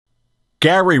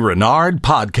Gary Renard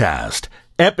Podcast,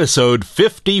 Episode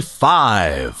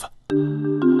 55.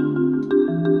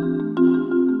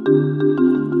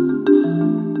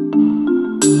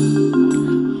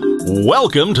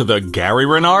 Welcome to the Gary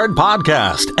Renard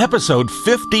Podcast, Episode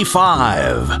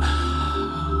 55.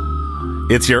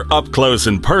 It's your up-close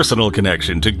and personal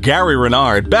connection to Gary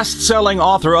Renard, best-selling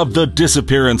author of The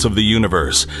Disappearance of the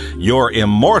Universe, Your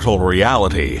Immortal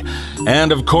Reality,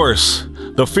 and, of course,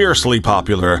 the fiercely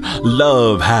popular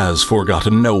Love Has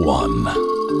Forgotten No One.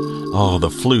 Oh, the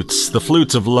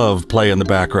flutes of love play in the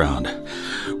background.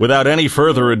 Without any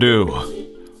further ado,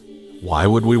 why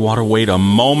would we want to wait a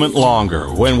moment longer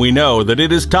when we know that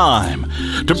it is time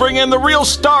to bring in the real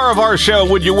star of our show?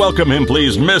 Would you welcome him,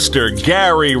 please, Mr.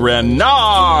 Gary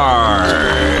Renard?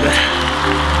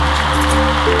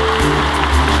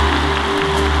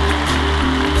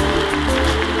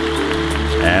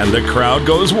 And the crowd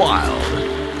goes wild.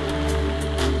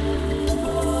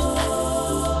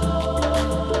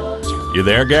 You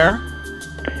there, Gare?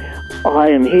 I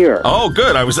am here. Oh,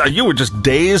 good. You were just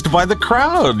dazed by the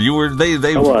crowd.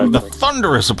 The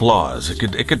thunderous applause. It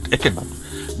could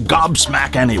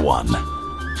gobsmack anyone.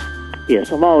 Yes,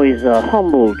 I'm always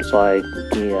humbled by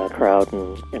the crowd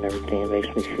and everything. It makes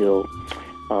me feel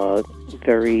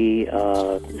very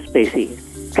spacey.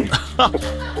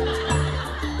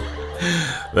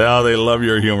 Well, they love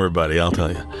your humor, buddy, I'll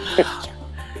tell you.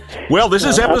 Well, this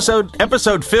is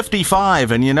episode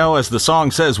 55, and you know, as the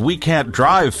song says, we can't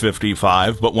drive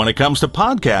 55, but when it comes to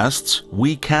podcasts,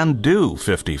 we can do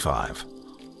 55.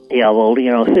 Yeah, well,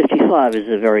 55 is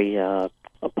a very a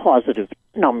positive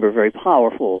number, very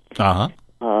powerful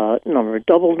number.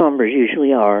 Double numbers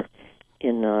usually are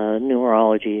in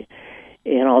numerology,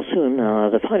 and also in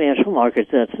the financial markets,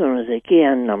 that's known as a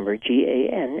Gann number,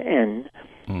 Gann,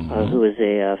 who is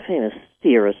a famous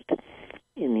theorist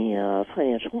in the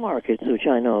financial markets, which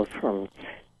I know from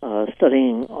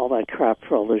studying all that crap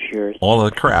for all those years. All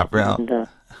the crap, yeah. And,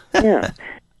 yeah.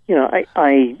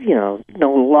 I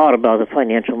know a lot about the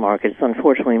financial markets.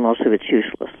 Unfortunately, most of it's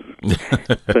useless.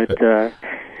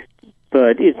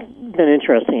 But it's been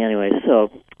interesting anyway.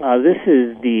 So this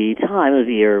is the time of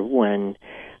year when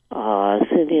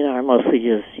Cindy and I are mostly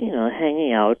just,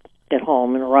 hanging out at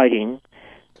home and writing.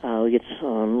 We get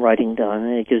some writing done,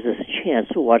 and it gives us a chance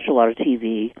to watch a lot of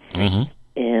TV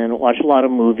and watch a lot of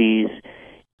movies.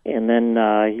 And then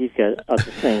you've got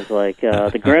other things like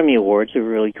the Grammy Awards are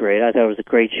really great. I thought it was a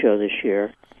great show this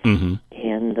year. And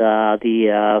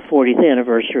the 40th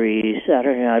anniversary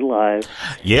Saturday Night Live.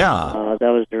 Yeah.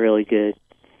 That was really good.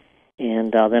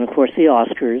 And then, of course, the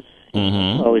Oscars.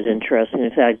 Always interesting.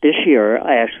 In fact, this year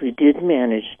I actually did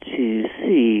manage to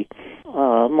see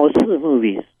most of the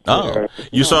movies. Oh,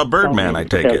 you saw Birdman, I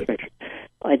take it.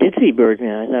 I did see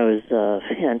Birdman. That was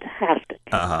fantastic.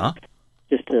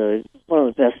 Just one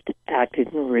of the best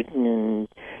acted and written and,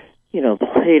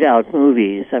 played out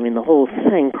movies. I mean, the whole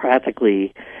thing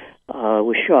practically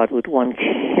was shot with one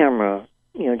camera,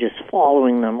 just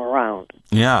following them around.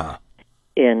 Yeah.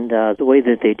 And the way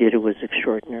that they did it was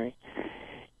extraordinary.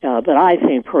 But I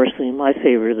think, personally, my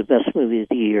favorite, the best movie of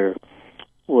the year,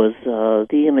 was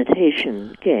The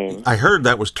Imitation Game. I heard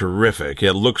that was terrific.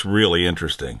 It looks really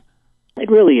interesting. It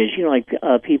really is.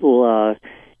 People,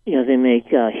 they make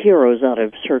heroes out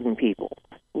of certain people.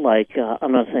 Like,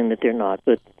 I'm not saying that they're not,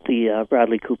 but the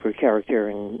Bradley Cooper character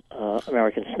in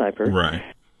American Sniper. Right.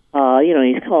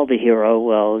 He's called a hero.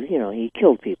 Well, he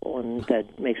killed people, and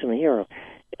that makes him a hero.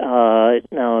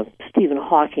 Now, Stephen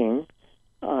Hawking...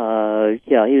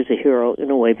 he was a hero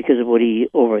in a way because of what he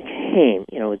overcame.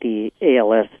 The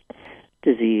ALS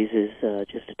disease is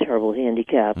just a terrible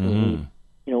handicap, and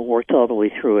he, worked all the way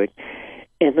through it.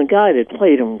 And the guy that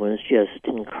played him was just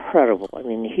incredible. I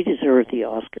mean, he deserved the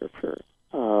Oscar for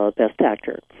Best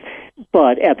Actor.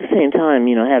 But at the same time,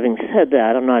 having said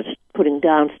that, I'm not putting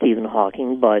down Stephen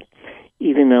Hawking, but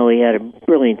even though he had a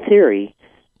brilliant theory,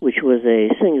 which was a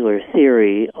singular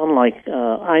theory, unlike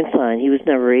Einstein, he was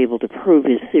never able to prove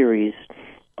his theories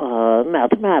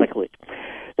mathematically.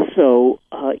 So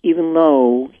even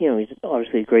though, he's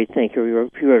obviously a great thinker, he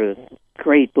wrote a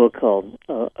great book called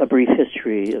A Brief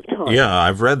History of Time. Yeah,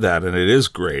 I've read that, and it is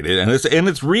great. And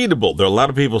it's readable. There are a lot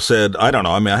of people said, I don't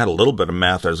know, I had a little bit of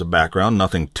math as a background,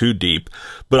 nothing too deep,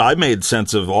 but I made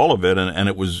sense of all of it, and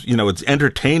it was, it's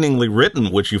entertainingly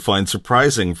written, which you find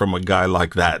surprising from a guy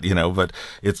like that, but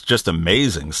it's just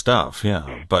amazing stuff,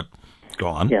 yeah. But go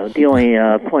on. Yeah, the only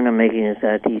point I'm making is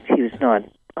that he was not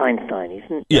Einstein. He's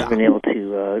never been able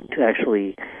to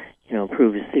actually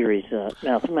prove his theories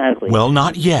mathematically. Well,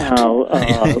 not yet.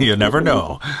 You never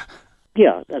know.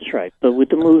 Yeah, that's right. But with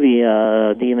the movie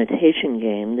The Imitation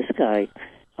Game, this guy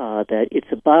that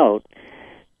it's about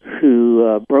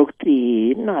who broke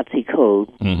the Nazi code.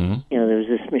 Mm-hmm. You know, there was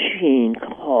this machine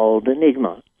called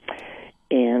Enigma,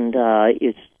 and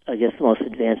it's, I guess, the most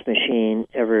advanced machine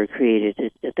ever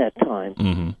created at that time.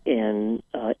 Mm-hmm. And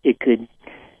it could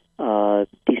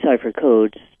decipher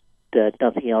codes that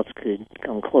nothing else could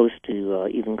come close to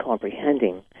even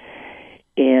comprehending.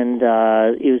 And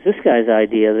it was this guy's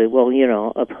idea that, well, you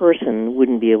know, a person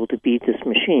wouldn't be able to beat this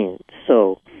machine.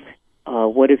 So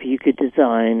what if you could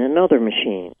design another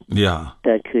machine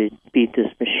that could beat this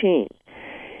machine?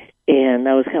 And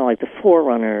that was kind of like the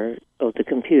forerunner of the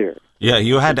computer. Yeah,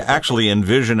 you had to actually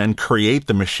envision and create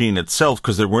the machine itself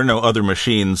because there were no other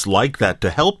machines like that to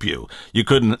help you. You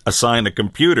couldn't assign a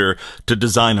computer to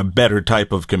design a better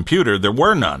type of computer. There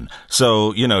were none.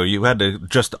 So, you know, you had to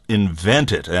just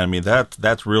invent it. I mean,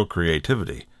 that's real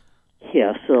creativity.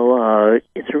 Yeah, so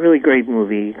it's a really great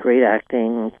movie, great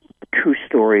acting, true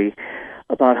story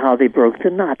about how they broke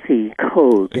the Nazi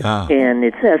code. Yeah. And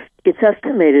it's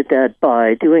estimated that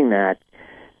by doing that,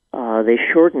 they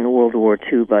shortened World War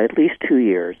II by at least 2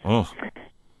 years,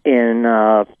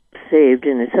 and saved,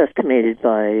 and it's estimated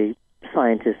by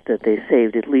scientists that they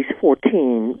saved at least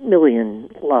 14 million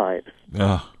lives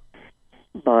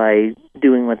by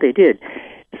doing what they did.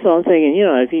 So I'm thinking, you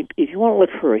know, if you want to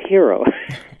look for a hero,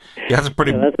 that's a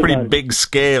pretty big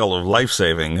scale of life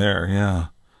saving there. Yeah.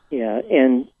 Yeah,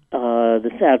 and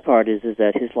the sad part is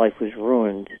that his life was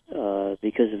ruined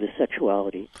because of his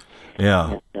sexuality.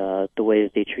 Yeah. And, the way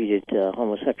that they treated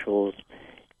homosexuals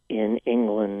in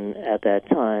England at that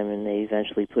time, and they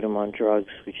eventually put him on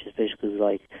drugs, which is basically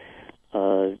like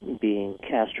being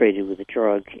castrated with a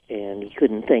drug, and he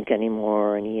couldn't think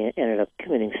anymore, and he ended up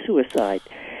committing suicide.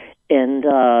 And,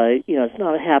 you know, it's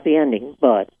not a happy ending,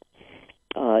 but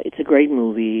it's a great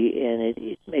movie, and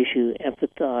it makes you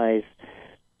empathize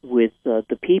with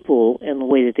the people and the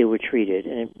way that they were treated.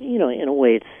 And, you know, in a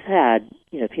way it's sad,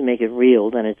 you know, if you make it real,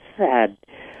 then it's sad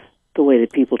the way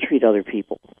that people treat other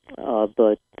people.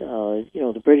 But you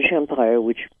know, the British Empire,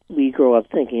 which we grow up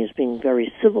thinking is being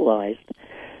very civilized,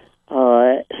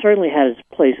 certainly has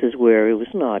places where it was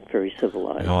not very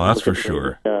civilized. Oh, that's for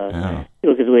sure. You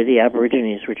look at the way the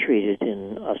Aborigines were treated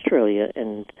in Australia,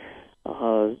 and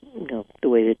you know, the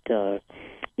way that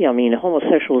yeah, I mean,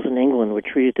 homosexuals in England were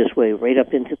treated this way right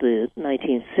up into the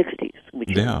 1960s,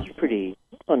 which is pretty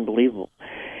unbelievable.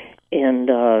 And,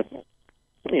 you know,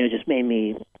 it just made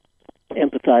me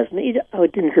empathize. I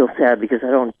didn't feel sad because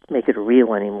I don't make it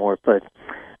real anymore, but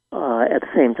at the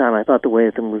same time, I thought the way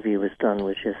that the movie was done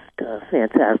was just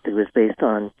fantastic. It was based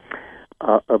on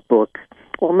a book.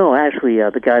 Well, no, actually,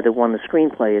 the guy that won the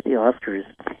screenplay at the Oscars,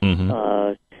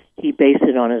 he based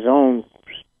it on his own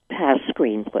past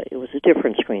screenplay. It was a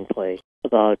different screenplay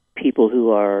about people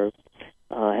who are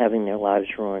having their lives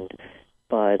ruined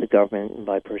by the government and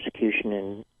by persecution,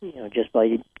 and you know, just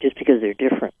because they're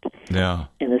different. Yeah.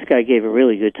 And this guy gave a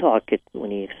really good talk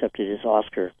when he accepted his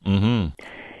Oscar. Mm-hmm.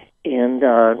 And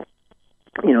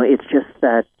you know, it's just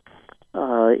that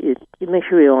it makes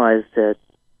you realize that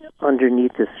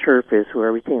underneath the surface, where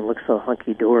everything looks so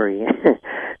hunky-dory,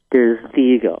 there's the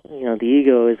ego. You know, the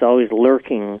ego is always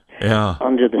lurking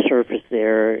under the surface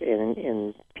there,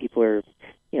 and people are,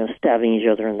 you know, stabbing each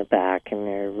other in the back, and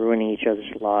they're ruining each other's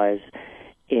lives,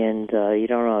 and you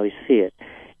don't always see it.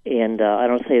 And I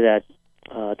don't say that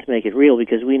to make it real,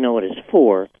 because we know what it's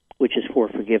for, which is for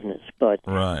forgiveness. But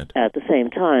at the same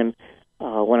time,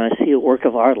 when I see a work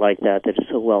of art like that is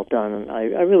so well done, I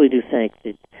really do think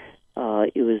that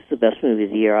it was the best movie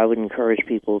of the year. I would encourage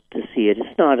people to see it.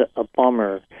 It's not a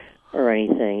bummer or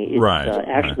anything. It's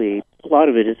actually, a lot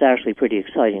of it is actually pretty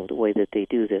exciting, the way that they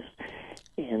do this.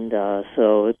 And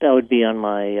so that would be on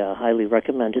my highly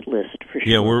recommended list for sure.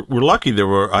 Yeah, we're lucky there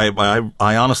were. I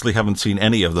honestly haven't seen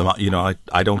any of them. You know,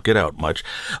 I don't get out much,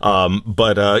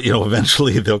 but you know,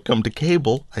 eventually they'll come to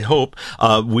cable, I hope.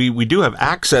 We do have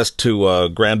access to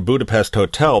Grand Budapest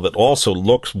Hotel that also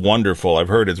looks wonderful. I've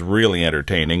heard it's really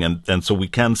entertaining, and so we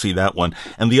can see that one,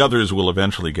 and the others we'll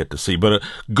eventually get to see. But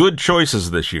good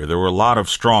choices this year. There were a lot of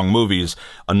strong movies,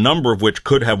 a number of which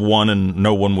could have won, and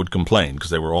no one would complain because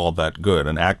they were all that good.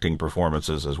 And acting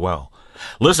performances as well.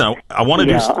 Listen, I want to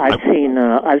do. I've seen.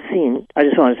 I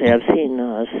just want to say I've seen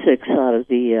 6 out of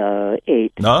the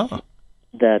 8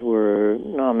 that were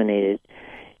nominated,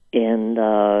 and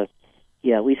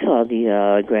yeah, we saw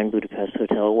the Grand Budapest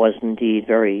Hotel. It was indeed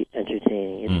very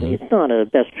entertaining. It's not a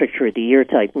Best Picture of the Year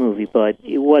type movie, but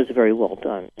it was very well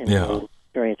done and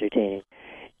very entertaining.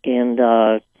 And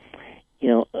you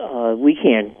know, we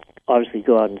can't obviously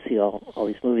go out and see all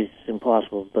these movies. It's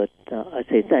impossible, but I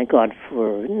say thank God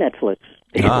for Netflix.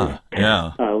 Yeah.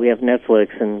 We have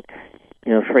Netflix, and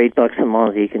For $8 a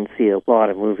month, you can see a lot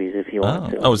of movies if you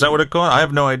want to. Oh, is that what it called? I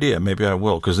have no idea. Maybe I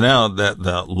will, because now that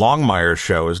the Longmire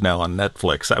show is now on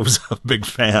Netflix. I was a big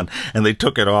fan, and they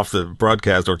took it off the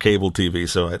broadcast or cable TV,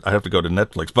 so I have to go to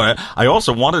Netflix. But I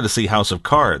also wanted to see House of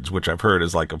Cards, which I've heard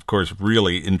is, of course,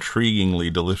 really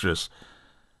intriguingly delicious.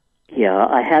 Yeah,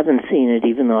 I haven't seen it,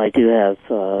 even though I do have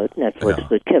Netflix.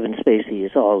 But Kevin Spacey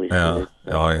is always good.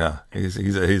 Oh yeah,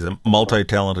 he's a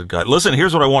multi-talented guy. Listen,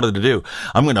 here's what I wanted to do.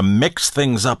 I'm going to mix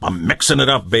things up. I'm mixing it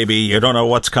up, baby. You don't know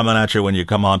what's coming at you when you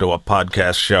come onto a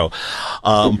podcast show.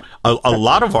 A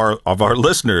lot of our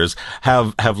listeners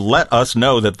have let us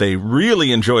know that they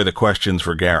really enjoy the questions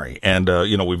for Gary, and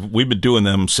we've been doing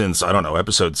them since, I don't know,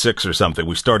 episode 6 or something.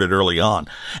 We started early on,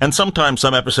 and sometimes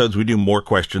some episodes we do more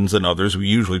questions than others. We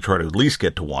usually try to at least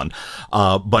get to one,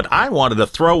 but I wanted to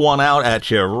throw one out at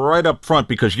you right up front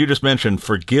because you just mentioned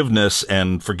forgiveness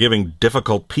and forgiving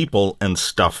difficult people and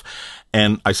stuff.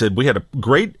 And I said we had a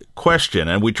great question,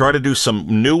 and we try to do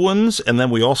some new ones, and then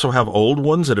we also have old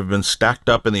ones that have been stacked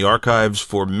up in the archives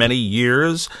for many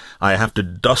years. I have to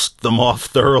dust them off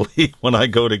thoroughly when I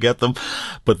go to get them.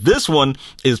 But this one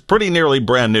is pretty nearly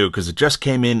brand new because it just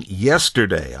came in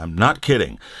yesterday. I'm not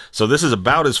kidding. So this is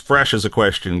about as fresh as a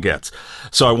question gets.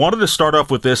 So I wanted to start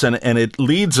off with this, and it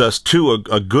leads us to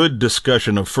a good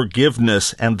discussion of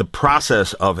forgiveness and the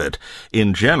process of it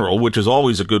in general, which is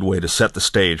always a good way to set the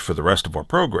stage for the rest of our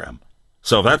program.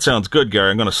 So if that sounds good,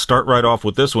 Gary, I'm going to start right off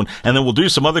with this one, and then we'll do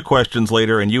some other questions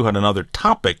later, and you had another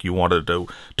topic you wanted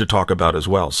to talk about as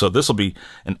well. So this will be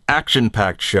an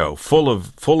action-packed show, full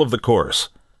of the course.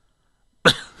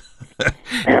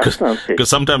 Because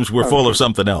sometimes we're full of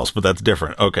something else, but that's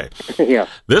different. Okay. Yeah.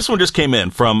 This one just came in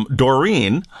from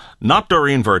Doreen, not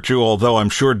Doreen Virtue, although I'm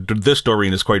sure this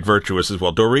Doreen is quite virtuous as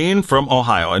well. Doreen from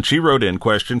Ohio, and she wrote in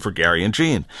question for Gary and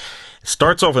Jean.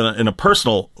 Starts off in a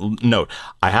personal note.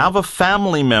 I have a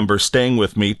family member staying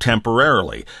with me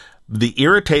temporarily. The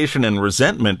irritation and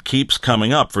resentment keeps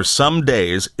coming up. For some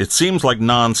days, it seems like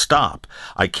nonstop.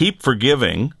 I keep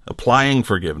applying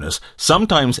forgiveness,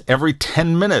 sometimes every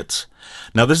 10 minutes.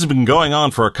 Now, this has been going on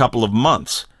for a couple of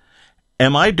months.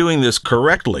 Am I doing this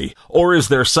correctly, or is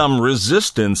there some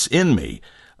resistance in me?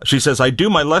 She says, I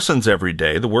do my lessons every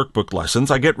day, the workbook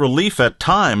lessons. I get relief at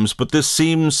times, but this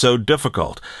seems so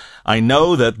difficult. I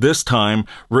know that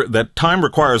time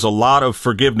requires a lot of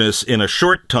forgiveness in a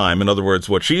short time, in other words,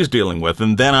 what she's dealing with,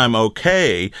 and then I'm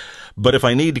okay. But if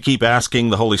I need to keep asking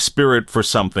the Holy Spirit for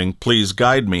something, please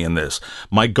guide me in this.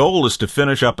 My goal is to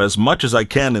finish up as much as I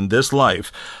can in this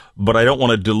life, but I don't want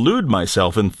to delude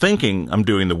myself in thinking I'm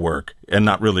doing the work and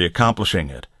not really accomplishing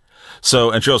it.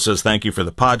 So, and Jill says, thank you for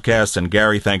the podcast, and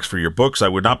Gary, thanks for your books. I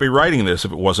would not be writing this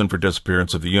if it wasn't for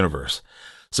Disappearance of the Universe.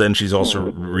 So, and she's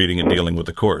also reading and dealing with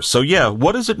the Course. So, yeah,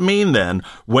 what does it mean then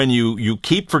when you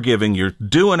keep forgiving, you're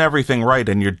doing everything right,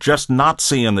 and you're just not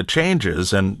seeing the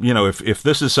changes? And, if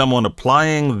this is someone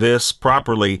applying this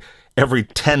properly every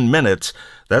 10 minutes,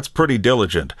 that's pretty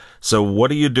diligent. So what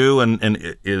do you do? And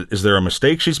is there a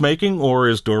mistake she's making, or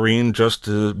is Doreen just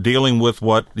dealing with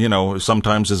what,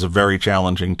 sometimes is a very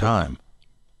challenging time?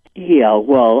 Yeah,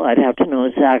 well, I'd have to know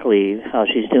exactly how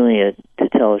she's doing it to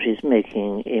tell if she's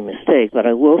making a mistake. But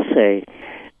I will say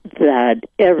that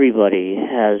everybody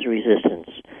has resistance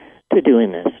to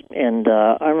doing this. And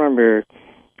I remember,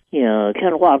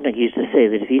 Ken Wapnick used to say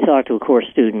that if he talked to a course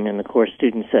student and the course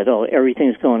student said, oh,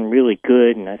 everything's going really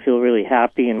good and I feel really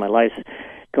happy and my life's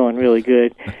going really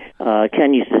good,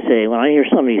 Ken used to say, when I hear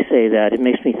somebody say that, it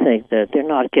makes me think that they're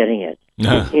not getting it.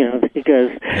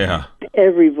 Because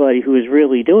everybody who is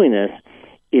really doing this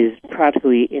is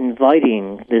practically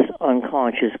inviting this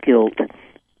unconscious guilt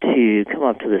to come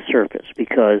up to the surface.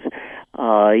 Because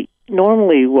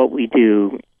normally what we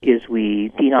do is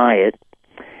we deny it,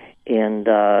 and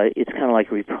it's kind of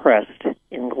like repressed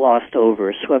and glossed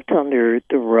over, swept under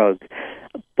the rug.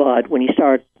 But when you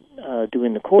start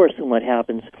doing the Course, and what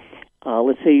happens,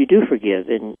 let's say you do forgive,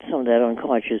 and some of that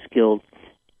unconscious guilt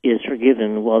is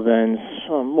forgiven, well, then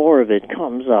some more of it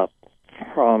comes up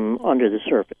from under the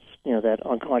surface. That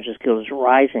unconscious guilt is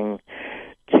rising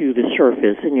to the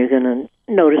surface, and you're going to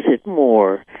notice it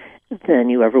more than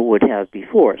you ever would have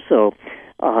before. So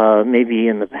maybe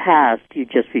in the past,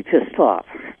 you'd just be pissed off.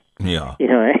 Yeah.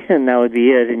 And that would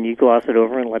be it, and you gloss it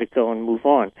over and let it go and move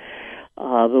on.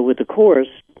 But with the Course,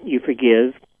 you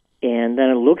forgive, and then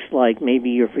it looks like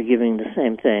maybe you're forgiving the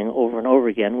same thing over and over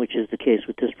again, which is the case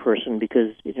with this person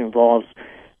because it involves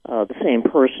the same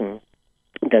person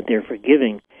that they're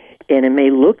forgiving. And it may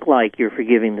look like you're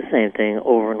forgiving the same thing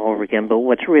over and over again, but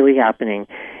what's really happening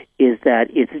is that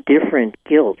it's different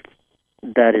guilt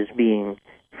that is being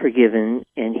forgiven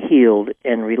and healed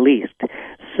and released.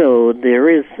 So there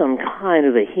is some kind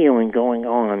of a healing going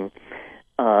on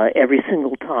every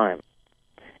single time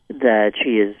that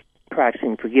she is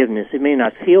practicing forgiveness. It may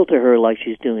not feel to her like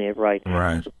she's doing it right,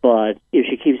 but if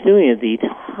she keeps doing it, the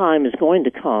time is going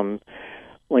to come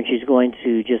when she's going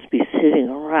to just be sitting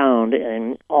around,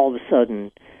 and all of a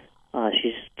sudden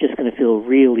she's just going to feel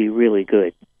really, really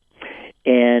good.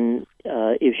 And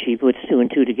if she puts two and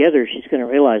two together, she's going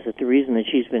to realize that the reason that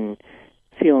she's been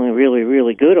feeling really,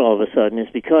 really good all of a sudden is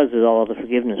because of all of the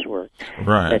forgiveness work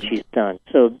that she's done.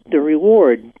 So the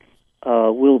reward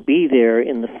will be there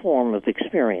in the form of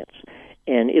experience,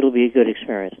 and it'll be a good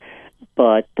experience.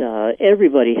 But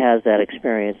everybody has that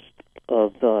experience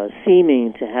of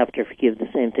seeming to have to forgive the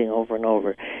same thing over and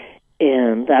over.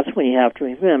 And that's when you have to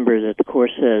remember that the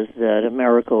Course says that a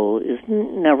miracle is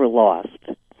never lost.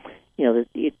 You know, that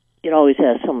it always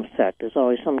has some effect. There's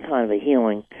always some kind of a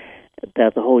healing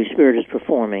that the Holy Spirit is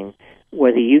performing,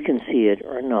 whether you can see it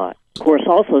or not. The Course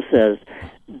also says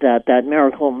that that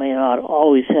miracle may not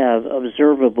always have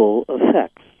observable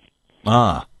effects.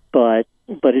 But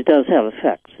it does have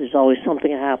effects. There's always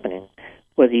something happening,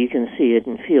 whether you can see it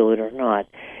and feel it or not.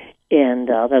 And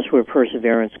that's where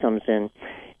perseverance comes in.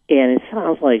 And it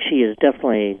sounds like she is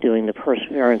definitely doing the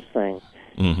perseverance thing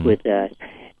with that.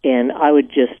 And I would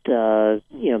just,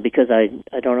 because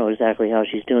I don't know exactly how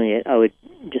she's doing it, I would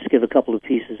just give a couple of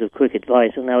pieces of quick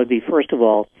advice. And that would be, first of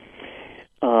all,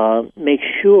 make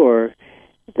sure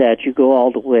that you go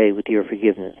all the way with your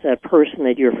forgiveness. That person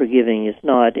that you're forgiving is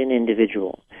not an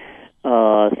individual.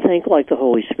 Think like the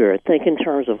Holy Spirit. Think in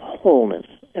terms of wholeness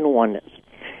and oneness.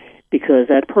 Because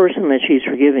that person that she's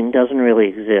forgiving doesn't really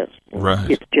exist. Right.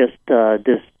 It's just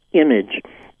this image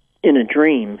in a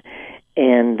dream.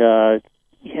 And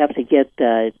you have to get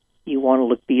that. You want to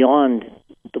look beyond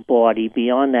the body,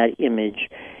 beyond that image,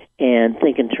 and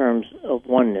think in terms of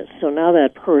oneness. So now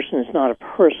that person is not a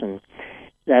person.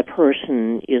 That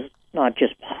person is not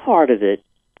just part of it,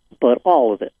 but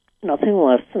all of it. Nothing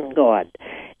less than God.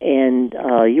 And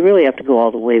you really have to go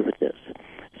all the way with this.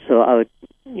 So I would,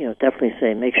 definitely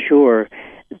say make sure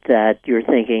that you're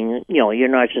thinking, you're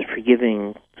not just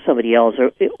forgiving somebody else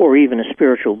or even a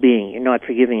spiritual being. You're not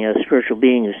forgiving a spiritual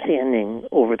being who's standing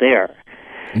over there.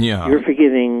 Yeah. You're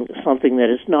forgiving something that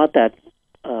is not that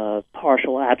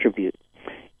partial attribute.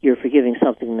 You're forgiving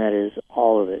something that is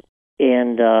all of it.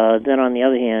 And then on the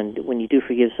other hand, when you do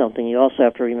forgive something, you also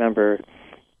have to remember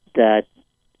that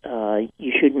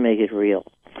you shouldn't make it real,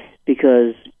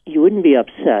 because you wouldn't be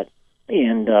upset,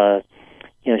 and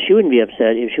she wouldn't be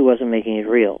upset if she wasn't making it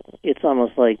real. It's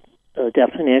almost like a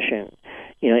definition.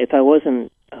 If I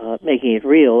wasn't making it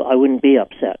real, I wouldn't be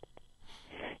upset.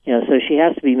 So she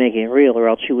has to be making it real, or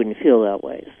else she wouldn't feel that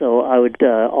way. So I would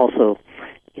also,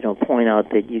 point out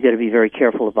that you got to be very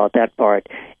careful about that part,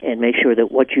 and make sure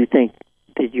that what you think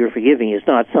that you're forgiving is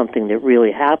not something that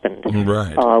really happened.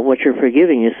 Right. What you're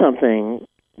forgiving is something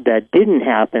that didn't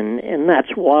happen, and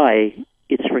that's why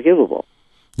it's forgivable.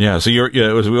 Yeah, so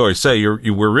as we always say,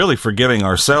 we're really forgiving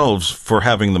ourselves for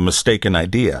having the mistaken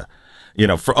idea.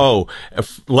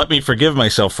 Let me forgive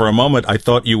myself. For a moment, I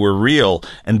thought you were real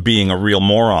and being a real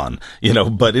moron,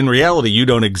 but in reality, you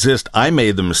don't exist. I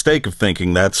made the mistake of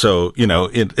thinking that. So,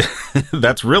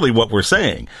 that's really what we're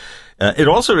saying. It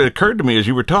also occurred to me as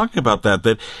you were talking about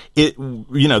that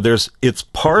it's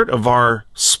part of our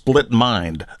split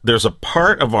mind. There's a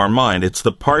part of our mind. It's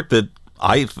the part that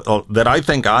I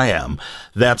think I am,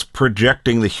 that's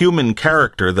projecting the human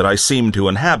character that I seem to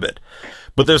inhabit.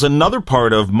 But there's another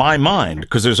part of my mind,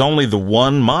 because there's only the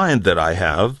one mind that I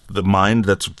have, the mind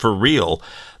that's for real.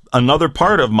 Another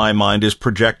part of my mind is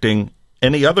projecting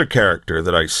any other character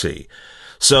that I see.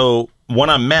 So when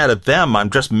I'm mad at them, I'm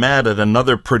just mad at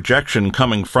another projection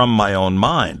coming from my own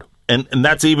mind. And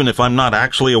that's even if I'm not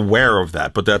actually aware of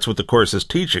that, but that's what the Course is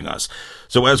teaching us.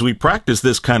 So as we practice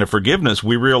this kind of forgiveness,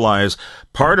 we realize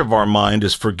part of our mind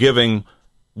is forgiving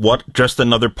what just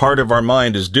another part of our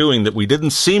mind is doing that we didn't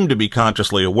seem to be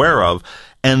consciously aware of,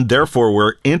 and therefore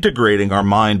we're integrating our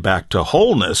mind back to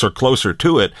wholeness or closer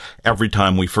to it every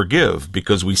time we forgive,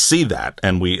 because we see that,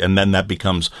 and then that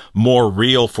becomes more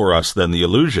real for us than the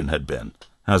illusion had been.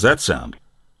 How's that sound?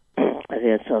 I think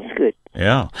that sounds good.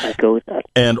 Yeah. I go with that.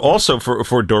 And also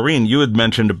for Doreen, you had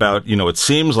mentioned about, it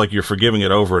seems like you're forgiving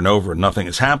it over and over and nothing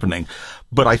is happening.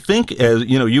 But I think, as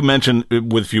you mentioned,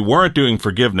 if you weren't doing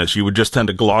forgiveness, you would just tend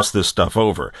to gloss this stuff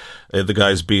over. The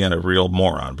guy's being a real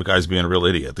moron. The guy's being a real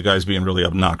idiot. The guy's being really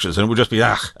obnoxious. And it would just be,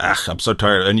 I'm so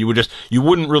tired. And you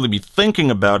wouldn't really be thinking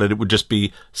about it. It would just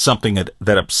be something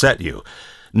that upset you.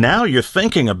 Now you're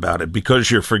thinking about it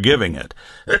because you're forgiving it.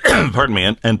 Pardon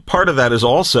me. And part of that is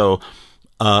also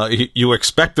you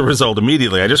expect the result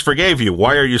immediately. I just forgave you.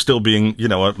 Why are you still being,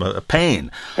 a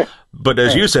pain? But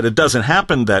as you said, it doesn't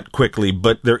happen that quickly,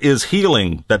 but there is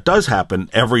healing that does happen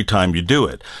every time you do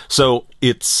it. So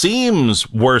it seems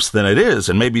worse than it is,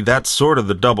 and maybe that's sort of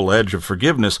the double edge of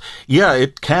forgiveness. Yeah,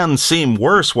 it can seem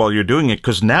worse while you're doing it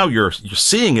because now you're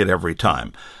seeing it every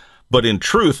time. But in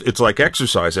truth, it's like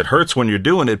exercise. It hurts when you're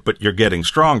doing it, but you're getting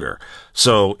stronger.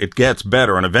 So it gets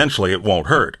better, and eventually it won't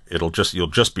hurt. You'll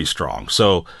just be strong.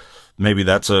 So maybe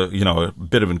that's a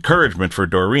bit of encouragement for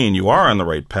Doreen. You are on the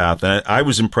right path. And I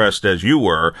was impressed as you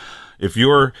were. If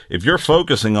you're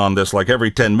focusing on this like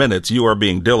every 10 minutes, you are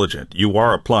being diligent. You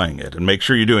are applying it, and make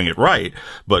sure you're doing it right.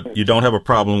 But you don't have a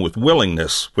problem with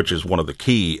willingness, which is one of the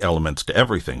key elements to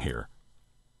everything here.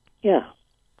 Yeah.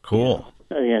 Cool.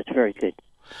 Yeah, it's very good.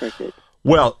 Very good.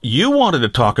 Well, you wanted to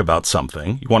talk about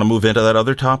something. You want to move into that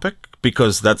other topic?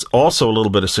 Because that's also a little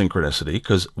bit of synchronicity,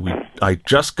 because I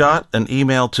just got an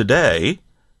email today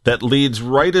that leads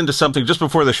right into something. Just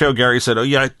before the show, Gary said,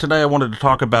 today I wanted to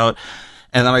talk about,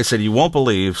 and then I said, you won't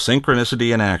believe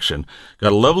synchronicity in action.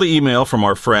 Got a lovely email from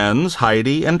our friends,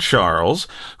 Heidi and Charles,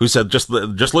 who said, just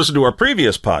listen to our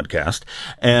previous podcast.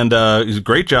 And,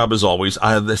 great job as always.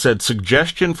 They said,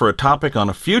 suggestion for a topic on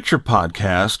a future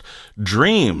podcast,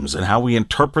 dreams and how we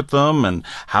interpret them and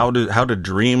how do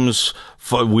dreams,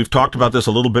 we've talked about this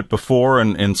a little bit before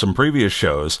in some previous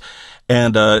shows.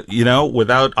 And,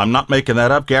 I'm not making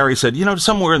that up. Gary said,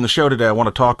 somewhere in the show today, I want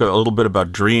to talk a little bit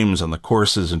about dreams and the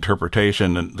Course's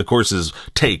interpretation and the Course's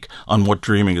take on what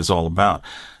dreaming is all about.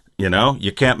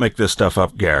 You can't make this stuff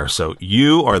up, Gary. So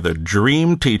you are the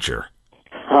dream teacher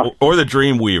or the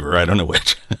dream weaver. I don't know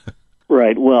which.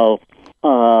 Right. Well,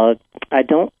 I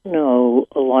don't know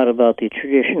a lot about the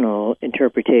traditional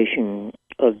interpretation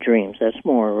of dreams. That's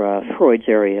more Freud's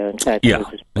area. In fact, it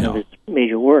was one of his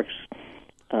major works.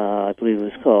 I believe it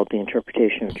was called The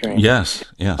Interpretation of Dreams. Yes.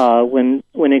 When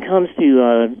it comes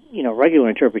to regular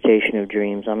interpretation of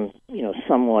dreams, I'm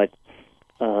somewhat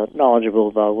knowledgeable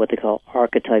about what they call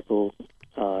archetypal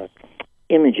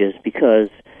images, because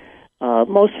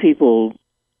most people,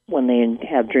 when they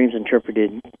have dreams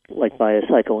interpreted, like by a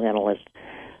psychoanalyst,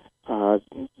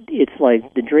 it's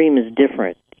like the dream is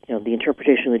different. The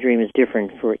interpretation of the dream is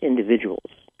different for individuals.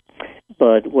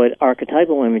 But what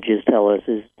archetypal images tell us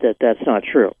is that that's not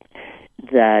true.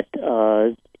 That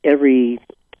every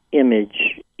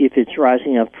image, if it's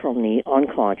rising up from the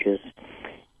unconscious,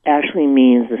 actually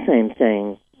means the same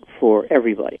thing for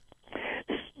everybody.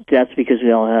 That's because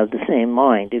we all have the same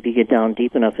mind. If you get down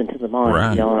deep enough into the mind,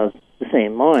 right, we all have the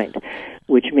same mind,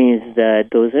 which means that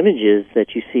those images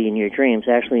that you see in your dreams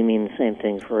actually mean the same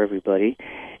thing for everybody.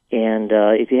 And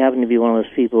if you happen to be one of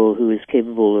those people who is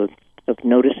capable of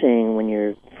noticing when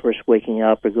you're first waking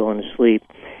up or going to sleep,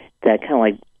 that kind of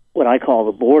like what I call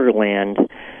the borderland,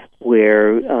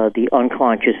 where the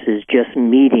unconscious is just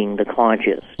meeting the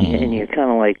conscious. Mm-hmm. And you're kind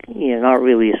of like, you're not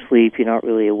really asleep, you're not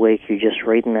really awake, you're just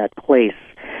right in that place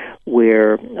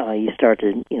where you start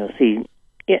to see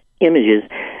images.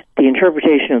 The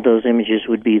interpretation of those images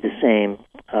would be the same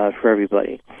for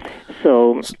everybody.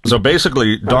 So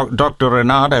basically, Dr.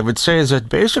 Renard, I would say that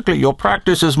basically your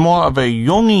practice is more of a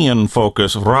Jungian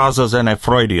focus rather than a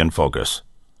Freudian focus.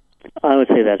 I would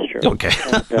say that's true. Okay.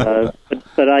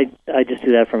 but I just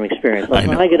do that from experience. Like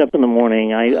when I get up in the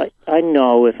morning, I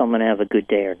know if I'm going to have a good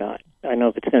day or not. I know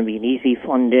if it's going to be an easy,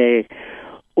 fun day,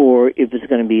 or if it's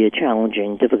going to be a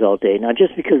challenging, difficult day. Now,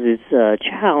 just because it's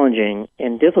challenging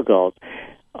and difficult,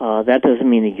 that doesn't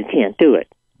mean that you can't do it.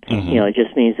 Mm-hmm. It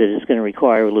just means that it's going to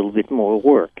require a little bit more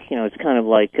work. It's kind of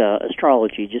like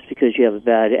astrology. Just because you have a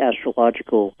bad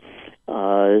astrological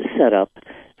setup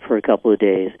for a couple of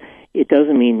days, it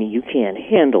doesn't mean that you can't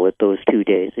handle it those 2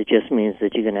 days. It just means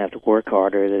that you're going to have to work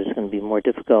harder, that it's going to be more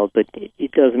difficult, but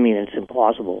it doesn't mean it's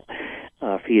impossible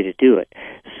for you to do it.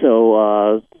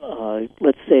 So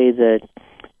let's say that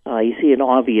you see an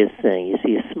obvious thing. You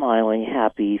see a smiling,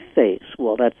 happy face.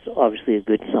 Well, that's obviously a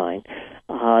good sign.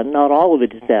 Not all of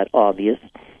it is that obvious.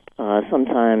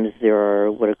 Sometimes there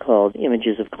are what are called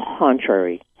images of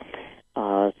contrary.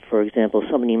 For example,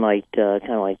 somebody might kind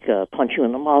of like punch you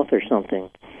in the mouth or something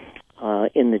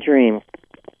in the dream.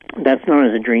 That's known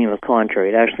as a dream of contrary.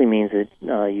 It actually means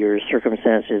that your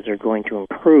circumstances are going to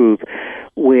improve,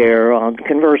 where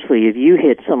conversely, if you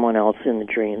hit someone else in the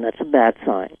dream, that's a bad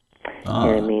sign.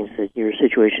 And it means that your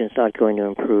situation is not going to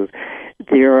improve.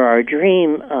 There are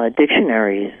dream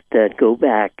dictionaries that go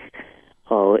back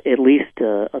at least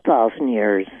 1,000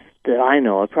 years that I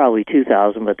know of, probably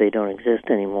 2,000, but they don't exist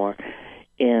anymore.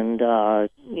 And a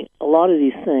lot of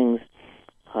these things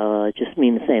just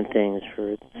mean the same things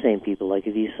for the same people. Like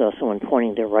if you saw someone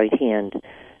pointing their right hand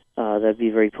that'd be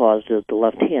very positive. The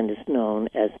left hand is known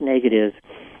as negative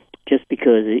just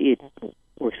because it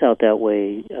works out that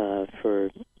way for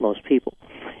most people.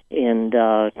 And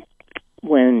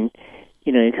when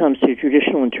it comes to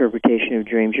traditional interpretation of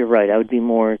dreams, you're right. I would be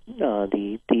more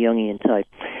the Jungian type.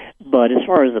 But as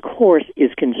far as the Course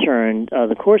is concerned,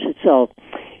 the Course itself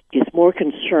is more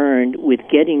concerned with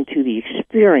getting to the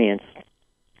experience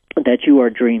that you are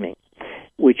dreaming,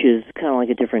 which is kind of like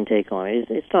a different take on it.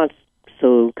 It's not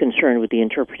so concerned with the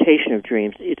interpretation of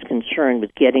dreams. It's concerned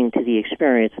with getting to the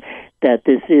experience that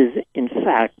this is, in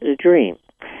fact, a dream.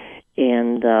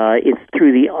 And it's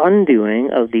through the undoing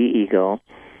of the ego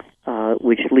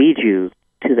which leads you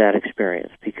to that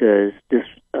experience, because this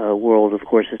world, of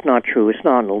course, is not true. It's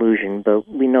not an illusion, but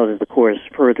we know that the Course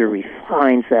further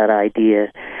refines that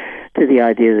idea to the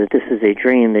idea that this is a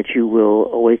dream that you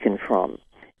will awaken from.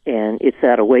 And it's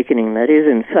that awakening that is,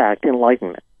 in fact,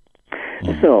 enlightenment.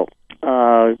 Mm-hmm. So,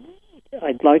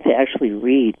 I'd like to actually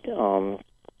read one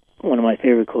of my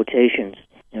favorite quotations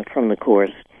from the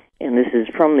Course, and this is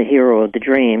from the hero of the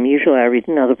dream. Usually I read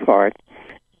another part,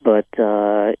 but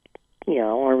I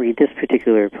want to read this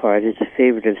particular part. It's a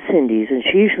favorite of Cindy's, and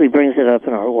she usually brings it up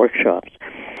in our workshops.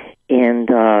 And,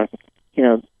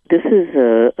 this is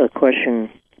a question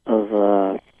of,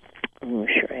 I'm not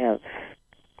sure I have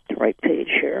the right page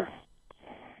here.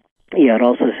 Yeah, it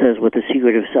also says what the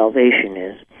secret of salvation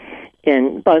is.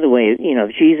 And by the way,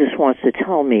 if Jesus wants to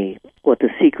tell me what the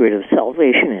secret of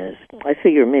salvation is, I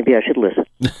figure maybe I should listen.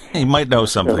 He might know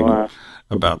something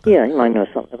about that. Yeah, he might know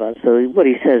something about it. So what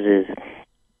he says is,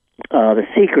 the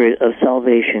secret of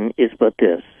salvation is but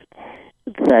this,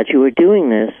 that you are doing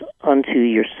this unto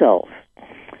yourself.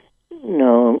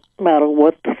 No matter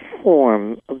what the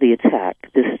form of the attack,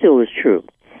 this still is true.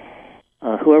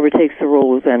 Whoever takes the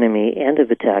role of enemy and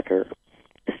of attacker,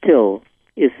 still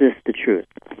is this the truth.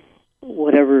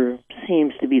 Whatever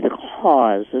seems to be the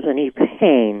cause of any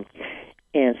pain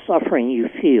and suffering you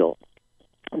feel,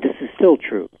 this is still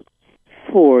true.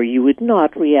 For you would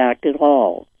not react at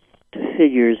all to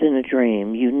figures in a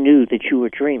dream you knew that you were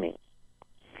dreaming.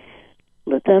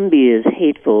 Let them be as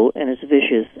hateful and as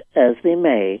vicious as they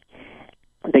may,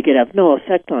 they could have no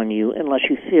effect on you unless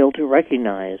you fail to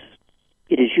recognize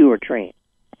it is your dream.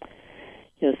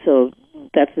 So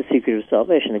that's the secret of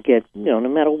salvation. Again, no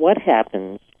matter what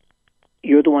happens,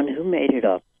 you're the one who made it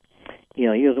up.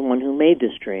 You're the one who made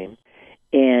this dream.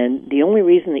 And the only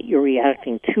reason that you're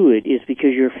reacting to it is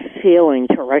because you're failing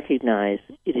to recognize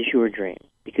it is your dream.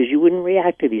 Because you wouldn't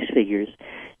react to these figures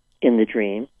in the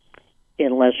dream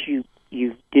unless you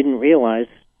didn't realize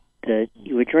that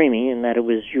you were dreaming and that it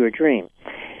was your dream.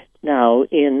 Now,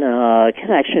 in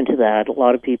connection to that, a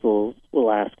lot of people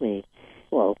will ask me,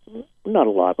 well, not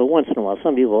a lot, but once in a while,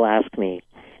 some people will ask me,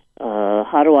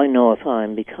 how do I know if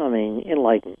I'm becoming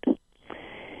enlightened?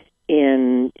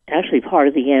 And actually, part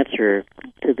of the answer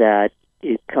to that,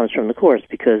 it comes from the Course,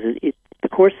 because the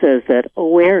Course says that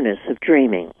awareness of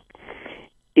dreaming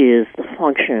is the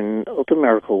function of the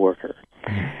miracle worker.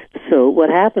 So what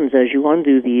happens as you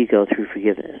undo the ego through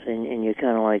forgiveness, and you're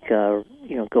kind of like,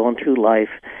 going through life,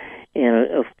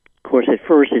 and of course at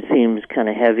first it seems kind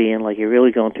of heavy and like you're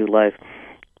really going through life,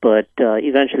 but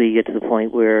eventually you get to the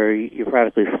point where you're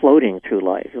practically floating through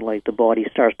life, and like the body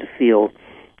starts to feel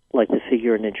like the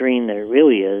figure in the dream that it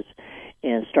really is,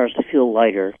 and starts to feel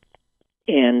lighter.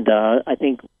 And I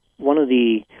think one of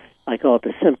the, I call it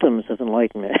the symptoms of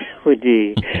enlightenment, would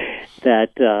be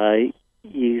that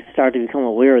you start to become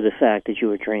aware of the fact that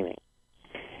you are dreaming.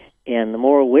 And the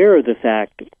more aware of the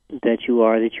fact that you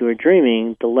are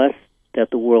dreaming, the less that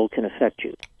the world can affect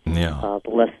you. Yeah. The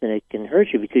less that it can hurt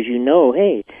you, because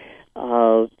hey,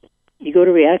 you go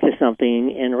to react to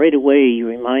something, and right away you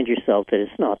remind yourself that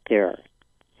it's not there.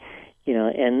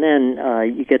 And then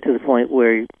you get to the point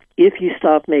where if you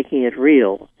stop making it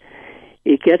real,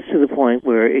 it gets to the point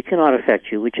where it cannot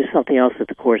affect you, which is something else that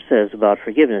the Course says about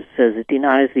forgiveness. It says it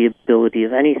denies the ability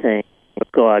of anything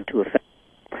but God to affect.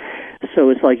 So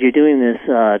it's like you're doing this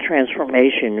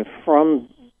transformation from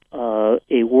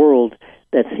a world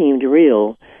that seemed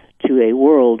real to a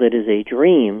world that is a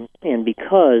dream, and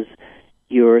because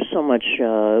you're so much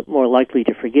more likely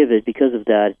to forgive it because of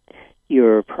that,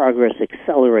 your progress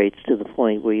accelerates to the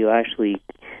point where you actually,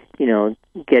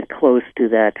 get close to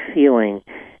that feeling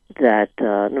that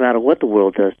no matter what the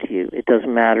world does to you, it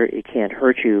doesn't matter, it can't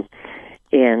hurt you.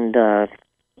 And the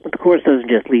Course doesn't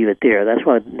just leave it there. That's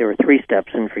why there are 3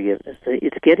 steps in forgiveness.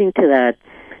 It's getting to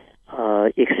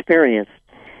that experience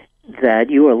that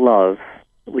you are love,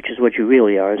 which is what you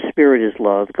really are. Spirit is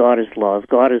love, God is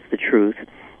the truth.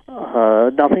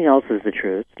 Nothing else is the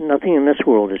truth. Nothing in this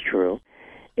world is true.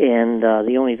 And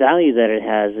the only value that it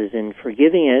has is in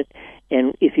forgiving it.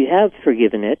 And if you have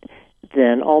forgiven it,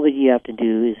 then all that you have to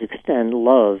do is extend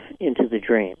love into the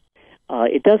dream.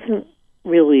 It doesn't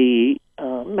really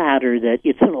matter that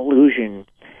it's an illusion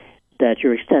that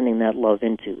you're extending that love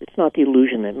into. It's not the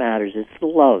illusion that matters. It's the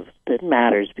love that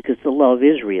matters, because the love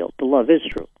is real. The love is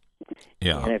true.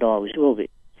 Yeah. And it always will be.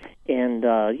 And,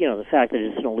 the fact that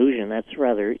it's an illusion, that's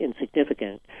rather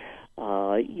insignificant.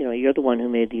 You're the one who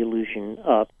made the illusion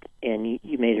up, and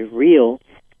you made it real,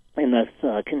 and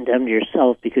thus condemned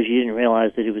yourself because you didn't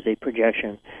realize that it was a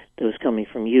projection that was coming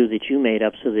from you that you made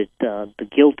up, so that the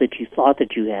guilt that you thought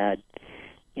that you had,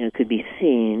 could be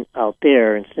seen out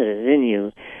there instead of in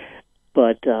you.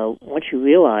 But once you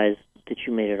realize that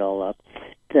you made it all up,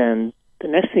 then the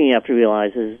next thing you have to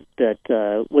realize is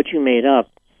that what you made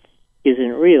up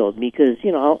isn't real. Because,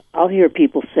 I'll hear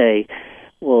people say,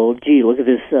 well, gee, look at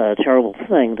this terrible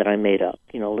thing that I made up.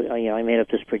 I made up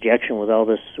this projection with all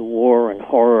this war and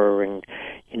horror and,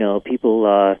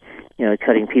 people,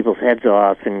 cutting people's heads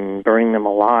off and burning them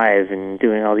alive and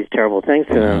doing all these terrible things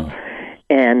to them.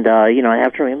 And, I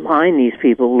have to remind these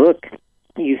people, look,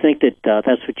 you think that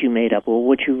that's what you made up. Well,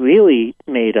 what you really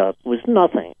made up was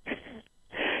nothing.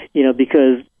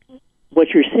 Because what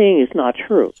you're seeing is not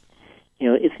true.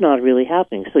 It's not really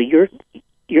happening. So you're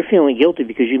feeling guilty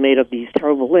because you made up these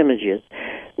terrible images,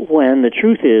 when the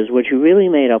truth is what you really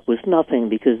made up was nothing,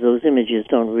 because those images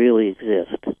don't really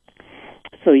exist.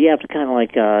 So you have to kind of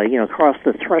like, cross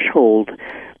the threshold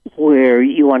where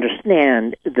you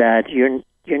understand that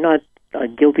you're not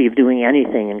guilty of doing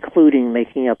anything, including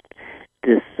making up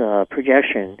this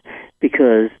projection,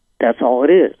 because that's all it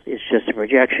is. It's just a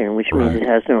projection, which means it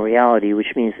has no reality,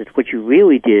 which means that what you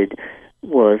really did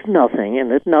was nothing,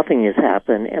 and that nothing has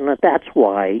happened, and that's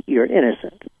why you're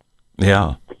innocent.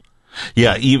 Yeah.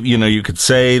 Yeah, you could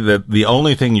say that the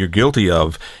only thing you're guilty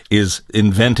of is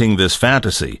inventing this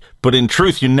fantasy, but in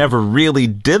truth, you never really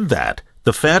did that.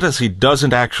 The fantasy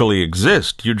doesn't actually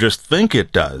exist. You just think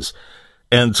it does.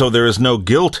 And so there is no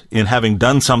guilt in having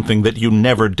done something that you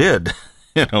never did.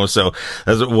 So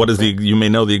you may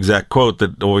know the exact quote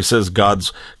that always says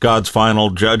God's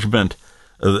final judgment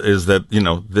is that,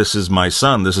 this is my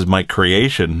son, this is my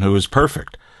creation who is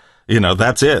perfect.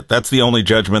 That's it. That's the only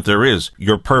judgment there is.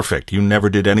 You're perfect. You never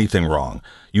did anything wrong.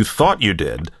 You thought you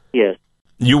did. Yes.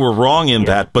 You were wrong in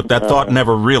that, but that thought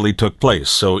never really took place.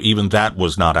 So even that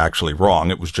was not actually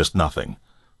wrong. It was just nothing.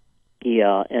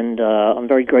 Yeah, and I'm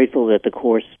very grateful that the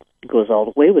Course goes all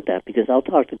the way with that, because I'll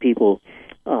talk to people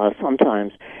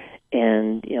sometimes,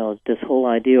 and, this whole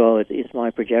idea, it's my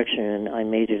projection, and I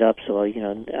made it up, so,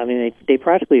 they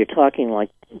practically are talking like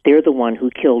they're the one who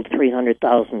killed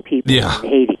 300,000 people in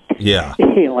Haiti. Yeah.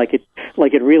 like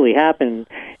it really happened,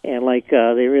 and like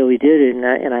they really did it,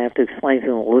 and I have to explain to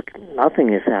them, look,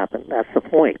 nothing has happened. That's the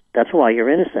point. That's why you're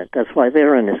innocent. That's why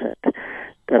they're innocent.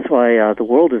 That's why the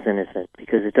world is innocent,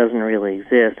 because it doesn't really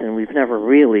exist, and we've never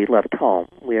really left home.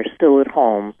 We are still at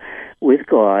home with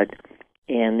God,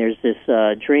 and there's this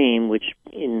dream which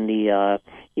in the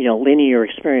linear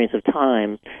experience of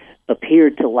time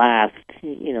appeared to last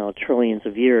trillions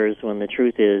of years, when the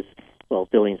truth is, well,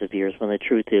 billions of years, when the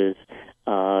truth is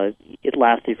it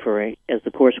lasted for, as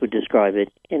the Course would describe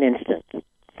it, an instant.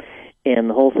 And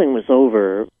the whole thing was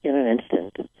over in an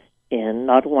instant, and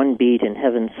not one beat in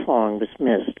heaven's song was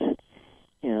missed,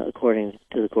 according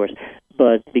to the Course.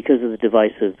 But because of the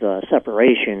device of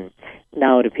separation,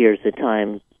 now it appears that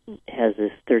time has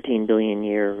this 13 billion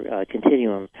year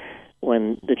continuum,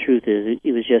 when the truth is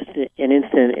it was just an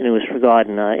instant and it was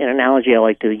forgotten. An analogy I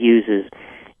like to use is,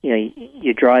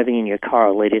 you're driving in your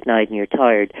car late at night and you're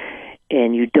tired,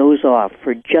 and you doze off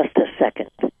for just a second,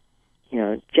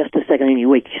 and you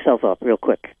wake yourself up real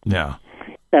quick. Yeah,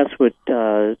 that's what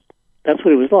it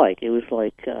was like. It was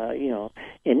like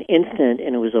an instant,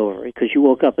 and it was over because you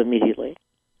woke up immediately.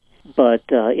 But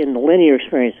in the linear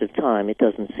experience of time, it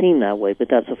doesn't seem that way, but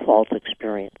that's a false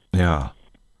experience. Yeah.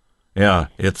 Yeah,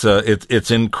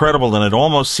 it's incredible, and it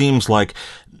almost seems like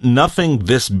nothing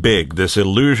this big, this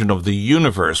illusion of the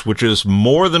universe, which is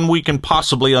more than we can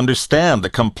possibly understand, the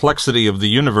complexity of the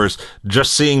universe,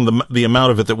 just seeing the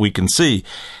amount of it that we can see,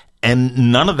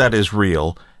 and none of that is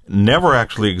real, never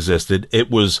actually existed. It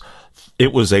was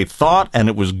a thought, and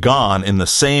it was gone in the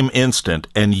same instant,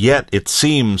 and yet it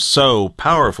seems so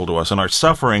powerful to us, and our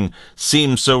suffering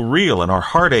seems so real, and our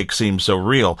heartache seems so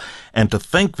real. And to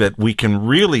think that we can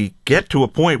really get to a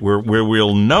point where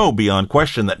we'll know beyond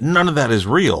question that none of that is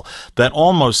real, that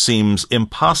almost seems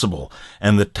impossible,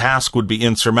 and the task would be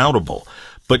insurmountable.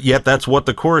 But yet that's what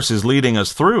the Course is leading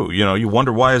us through. You know, you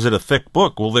wonder, why is it a thick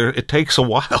book? Well, it takes a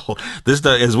while. This,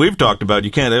 as we've talked about,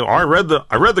 you can't, I read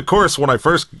the Course when I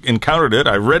first encountered it.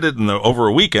 I read it over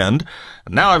a weekend.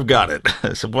 And now I've got it.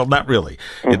 I said, well, not really.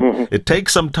 It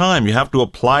takes some time. You have to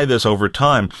apply this over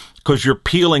time, because you're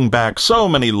peeling back so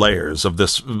many layers of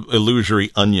this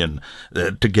illusory onion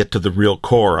to get to the real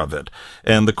core of it.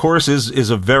 And the Course is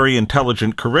a very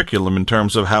intelligent curriculum in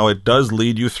terms of how it does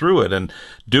lead you through it. And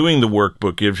doing the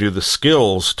workbook gives you the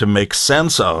skills to make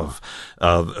sense of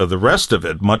the rest of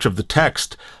it, much of the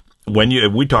text.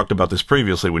 We talked about this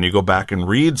previously, when you go back and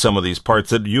read some of these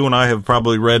parts that you and I have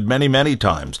probably read many, many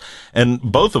times, and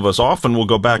both of us often will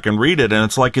go back and read it, and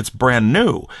it's like it's brand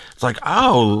new. It's like,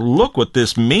 oh, look what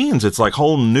this means. It's like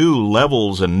whole new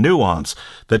levels and nuance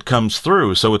that comes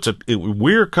through. So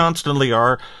we're constantly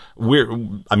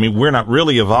we're not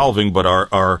really evolving, but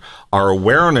our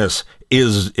awareness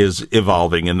is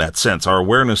evolving in that sense. Our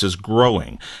awareness is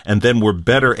growing, and then we're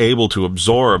better able to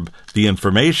absorb the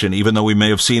information, even though we may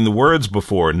have seen the words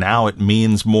before. Now it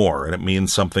means more, and it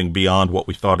means something beyond what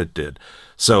we thought it did.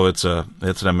 So it's an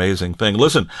amazing thing.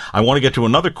 Listen, I want to get to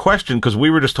another question, because we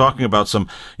were just talking about some,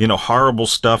 horrible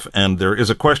stuff, and there is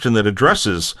a question that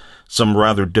addresses some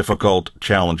rather difficult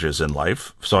challenges in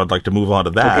life. So I'd like to move on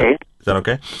to that. Okay. Is that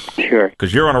okay? Sure.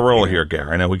 Because you're on a roll here,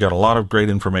 Gary. I know we got a lot of great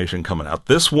information coming out.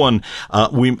 This one,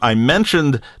 I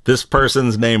mentioned this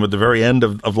person's name at the very end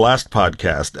of last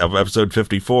podcast, of episode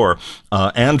 54.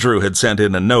 Andrew had sent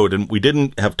in a note, and we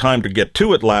didn't have time to get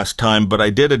to it last time, but I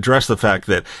did address the fact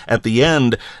that at the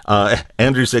end,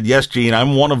 Andrew said, yes, Gene,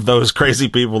 I'm one of those crazy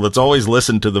people that's always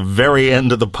listened to the very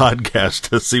end of the podcast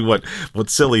to see what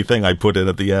silly thing I put in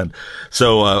at the end.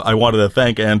 So I wanted to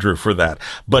thank Andrew for that.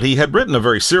 But he had written a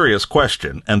very serious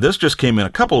question, and this just came in a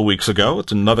couple of weeks ago.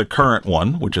 It's another current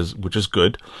one, which is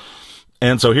good.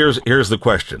 And so here's the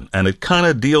question, and it kind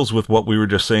of deals with what we were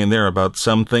just saying there about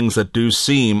some things that do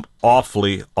seem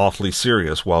awfully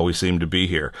serious while we seem to be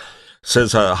here.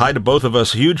 Says, hi to both of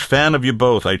us. Huge fan of you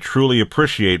both. I truly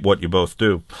appreciate what you both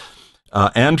do.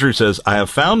 Andrew says, I have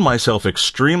found myself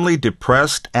extremely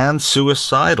depressed and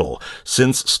suicidal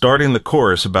since starting the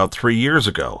Course about 3 years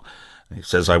ago. He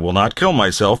says, I will not kill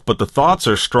myself, but the thoughts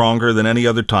are stronger than any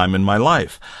other time in my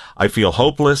life. I feel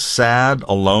hopeless, sad,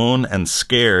 alone, and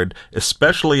scared,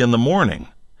 especially in the morning.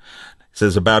 He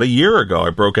says, about a year ago, I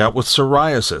broke out with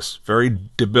psoriasis, very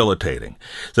debilitating.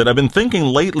 He said, I've been thinking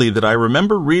lately that I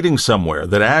remember reading somewhere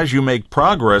that as you make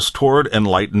progress toward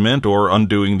enlightenment or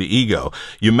undoing the ego,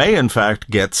 you may in fact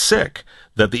get sick,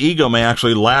 that the ego may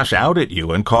actually lash out at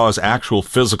you and cause actual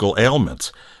physical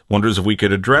ailments. Wonders if we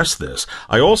could address this.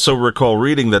 I also recall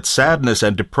reading that sadness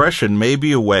and depression may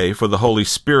be a way for the Holy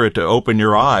Spirit to open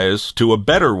your eyes to a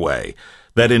better way.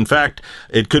 That, in fact,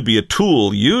 it could be a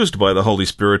tool used by the Holy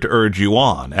Spirit to urge you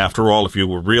on. After all, if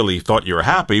you really thought you were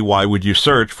happy, why would you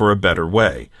search for a better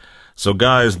way? So,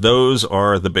 guys, those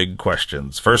are the big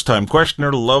questions. First-time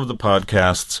questioner, love the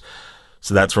podcasts.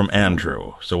 So that's from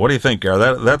Andrew. So what do you think,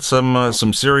 Gary? That's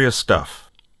some serious stuff.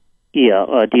 Yeah.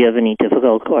 Do you have any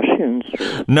difficult questions?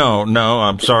 No,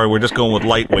 I'm sorry. We're just going with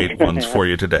lightweight ones for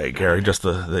you today, Gary. Just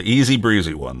the easy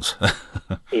breezy ones.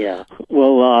 Yeah.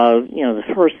 Well, the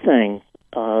first thing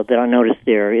that I noticed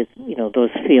there is,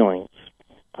 those feelings.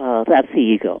 That's the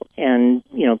ego. And,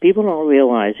 people don't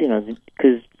realize,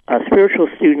 because spiritual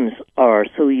students are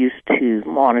so used to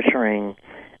monitoring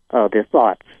their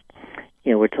thoughts.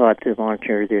 We're taught to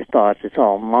monitor their thoughts. It's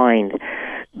all mind.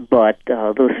 But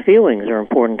those feelings are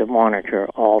important to monitor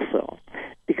also,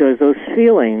 because those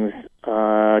feelings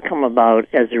come about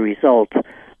as a result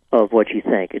of what you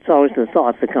think. It's always the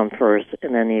thoughts that come first,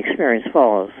 and then the experience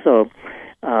follows. So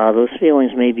those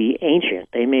feelings may be ancient.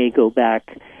 They may go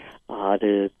back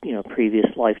to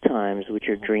previous lifetimes, which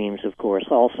are dreams, of course,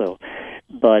 also.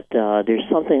 But there's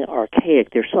something archaic.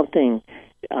 There's something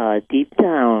deep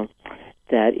down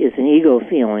that is an ego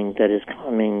feeling that is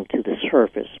coming to the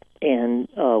surface. And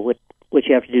what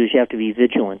you have to do is you have to be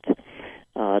vigilant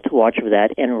to watch for that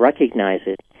and recognize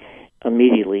it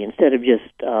immediately, instead of just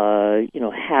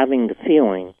having the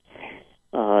feeling.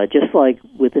 Just like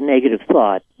with a negative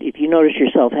thought, if you notice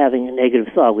yourself having a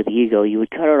negative thought with the ego, you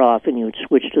would cut it off and you would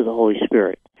switch to the Holy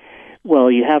Spirit.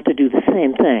 Well, you have to do the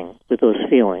same thing with those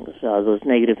feelings, those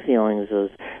negative feelings,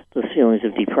 those feelings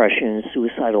of depression,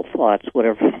 suicidal thoughts,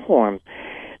 whatever form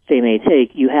they may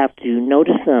take. You have to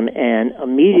notice them and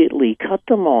immediately cut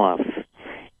them off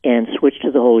and switch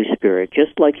to the Holy Spirit,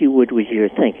 just like you would with your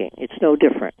thinking. It's no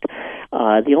different.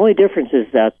 The only difference is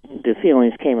that the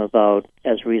feelings came about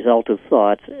as a result of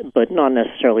thoughts, but not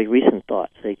necessarily recent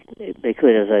thoughts. They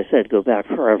could, as I said, go back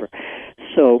forever.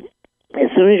 So as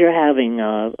soon as you're having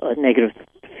a negative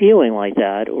feeling like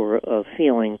that, or a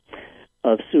feeling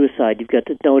of suicide, you've got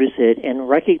to notice it and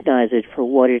recognize it for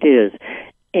what it is.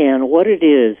 And what it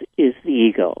is the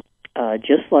ego.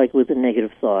 Just like with a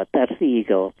negative thought, that's the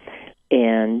ego.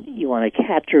 And you want to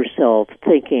catch yourself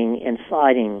thinking and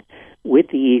siding with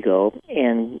the ego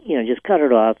and, just cut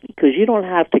it off, because you don't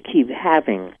have to keep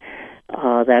having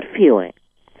that feeling.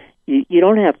 You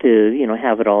don't have to,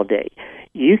 have it all day.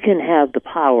 You can have the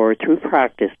power through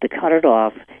practice to cut it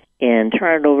off and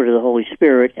turn it over to the Holy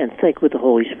Spirit and think with the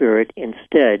Holy Spirit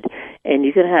instead. And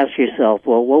you can ask yourself,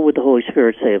 well, what would the Holy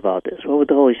Spirit say about this? What would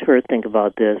the Holy Spirit think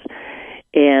about this?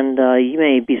 And you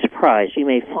may be surprised. You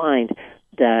may find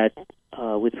that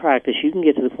with practice, you can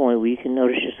get to the point where you can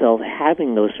notice yourself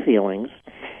having those feelings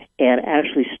and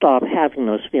actually stop having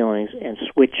those feelings and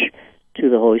switch to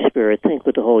the Holy Spirit, think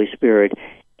with the Holy Spirit,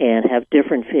 and have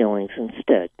different feelings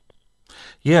instead.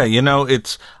 Yeah,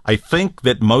 I think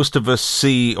that most of us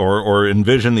see or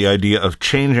envision the idea of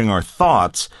changing our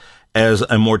thoughts as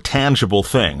a more tangible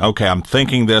thing. Okay, I'm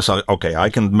thinking this. Okay, I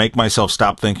can make myself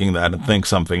stop thinking that and think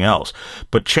something else.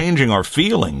 But changing our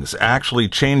feelings, actually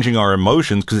changing our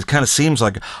emotions, because it kind of seems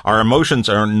like our emotions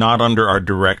are not under our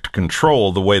direct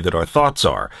control the way that our thoughts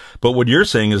are. But what you're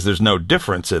saying is there's no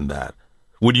difference in that.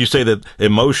 Would you say that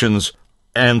emotions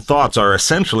and thoughts are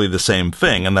essentially the same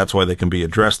thing, and that's why they can be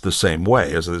addressed the same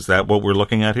way? Is that what we're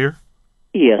looking at here?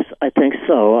 Yes, I think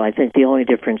so. I think the only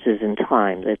difference is in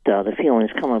time, that the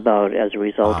feelings come about as a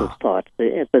result of thoughts.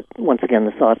 But once again,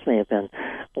 the thoughts may have been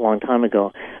a long time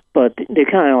ago. But they're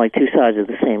kind of like two sides of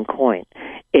the same coin.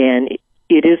 And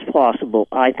it is possible,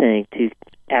 I think, to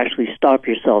actually stop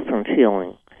yourself from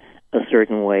feeling a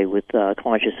certain way with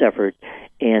conscious effort,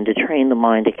 and to train the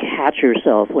mind to catch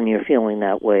yourself when you're feeling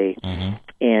that way,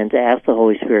 and to ask the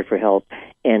Holy Spirit for help,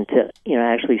 and to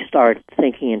actually start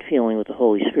thinking and feeling with the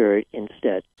Holy Spirit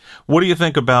instead. What do you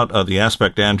think about the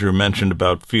aspect Andrew mentioned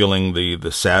about feeling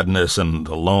the sadness and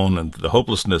the alone and the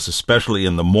hopelessness, especially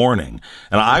in the morning?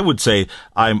 And I would say,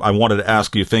 I wanted to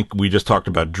ask, you think we just talked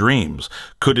about dreams.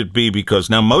 Could it be because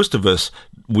now most of us,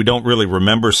 we don't really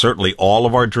remember certainly all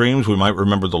of our dreams. We might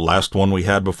remember the last one we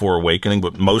had before awakening,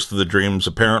 but most of the dreams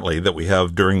apparently that we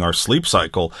have during our sleep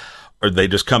cycle, or they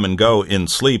just come and go in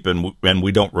sleep, and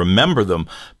we don't remember them.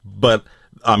 But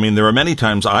I mean, there are many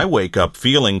times I wake up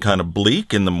feeling kind of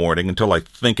bleak in the morning until I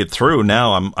think it through.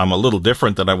 Now I'm a little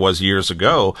different than I was years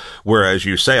ago, whereas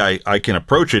you say I can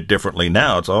approach it differently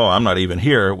now. It's, I'm not even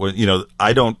here. Well,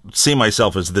 I don't see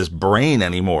myself as this brain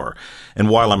anymore. And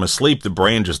while I'm asleep, the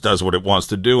brain just does what it wants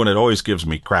to do, and it always gives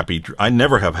me crappy. I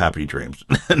never have happy dreams,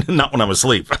 not when I'm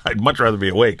asleep. I'd much rather be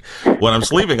awake. When I'm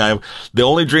sleeping, the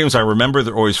only dreams I remember.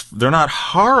 They're not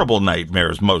horrible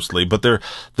nightmares mostly, but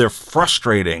they're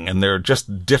frustrating and they're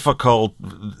just difficult,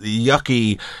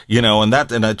 yucky, and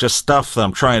that just stuff that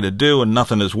I'm trying to do and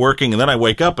nothing is working. And then I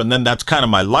wake up, and then that's kind of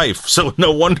my life. So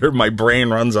no wonder my brain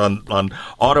runs on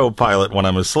autopilot when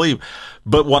I'm asleep.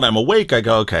 But when I'm awake, I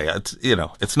go, okay,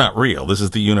 it's not real. This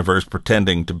is the universe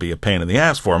pretending to be a pain in the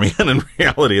ass for me. And in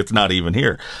reality, it's not even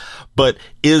here. But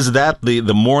is that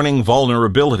the morning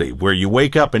vulnerability where you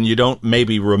wake up and you don't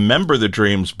maybe remember the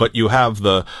dreams, but you have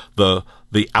the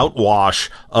outwash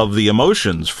of the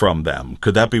emotions from them?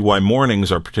 Could that be why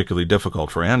mornings are particularly difficult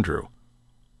for Andrew?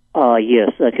 Yes,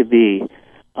 that could be.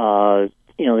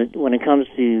 When it comes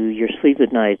to your sleep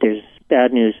at night, there's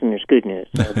bad news and there's good news.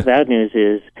 The bad news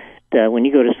is that when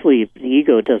you go to sleep, the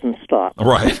ego doesn't stop.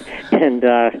 Right. And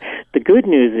the good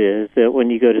news is that when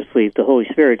you go to sleep, the Holy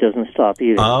Spirit doesn't stop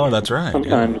either. Oh, that's right.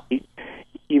 Sometimes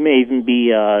you may even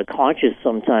be conscious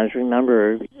sometimes,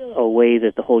 remember a way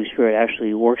that the Holy Spirit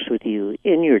actually works with you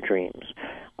in your dreams.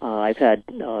 I've had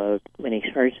many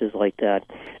experiences like that.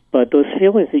 But those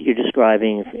feelings that you're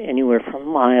describing, anywhere from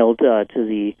mild to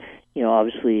the,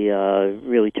 obviously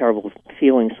really terrible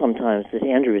feelings sometimes that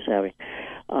Andrew is having,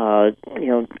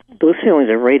 those feelings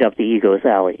are right up the ego's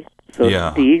alley. So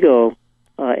the ego,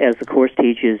 as the Course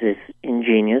teaches, is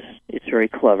ingenious. It's very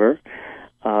clever.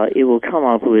 It will come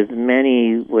up with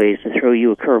many ways to throw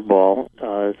you a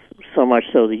curveball, so much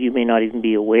so that you may not even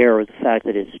be aware of the fact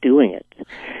that it's doing it.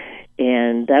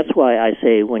 And that's why I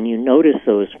say when you notice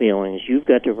those feelings, you've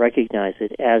got to recognize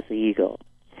it as the ego.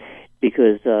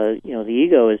 Because, the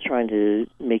ego is trying to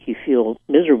make you feel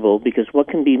miserable, because what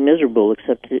can be miserable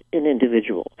except an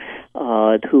individual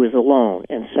who is alone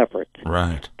and separate?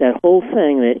 Right. That whole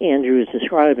thing that Andrew is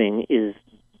describing is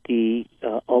the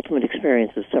ultimate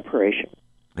experience of separation.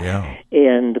 Yeah.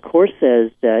 And the Course says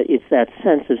that it's that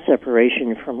sense of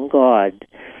separation from God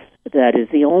that is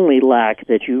the only lack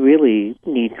that you really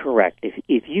need correct.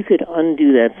 If you could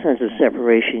undo that sense of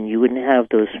separation, you wouldn't have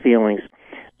those feelings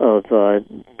of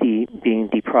being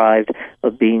deprived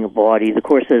of being a body. The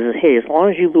Course says, hey, as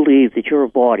long as you believe that you're a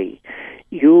body,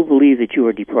 you will believe that you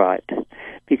are deprived,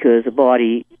 because a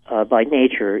body, by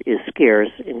nature, is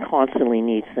scarce and constantly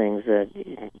needs things that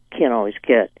it can't always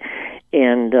get.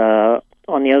 And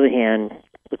on the other hand,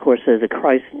 the Course says that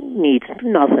Christ needs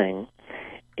nothing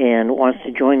and wants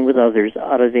to join with others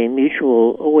out of a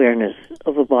mutual awareness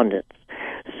of abundance.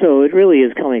 So it really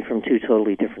is coming from two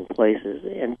totally different places,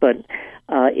 but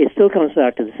it still comes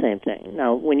back to the same thing.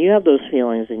 Now, when you have those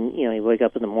feelings, and you wake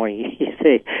up in the morning, you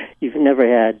say you've never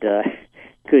had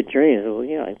good dreams. Well,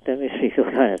 that makes me feel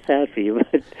kind of sad for you.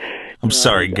 But I'm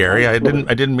sorry, Gary. I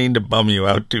didn't mean to bum you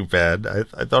out too bad.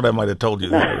 I thought I might have told you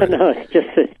that. No, it's just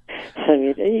that,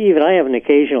 even I have an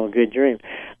occasional good dream.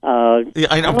 Yeah,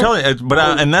 I'm telling you,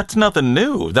 and that's nothing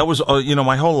new. That was,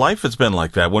 my whole life has been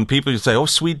like that. When people say, "Oh,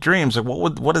 sweet dreams," like,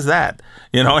 what is that?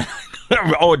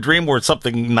 Oh, a dream where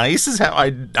something nice is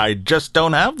I just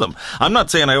don't have them. I'm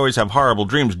not saying I always have horrible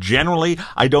dreams. Generally,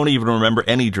 I don't even remember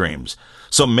any dreams.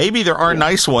 So maybe there are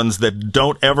nice ones that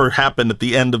don't ever happen at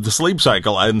the end of the sleep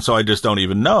cycle, and so I just don't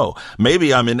even know.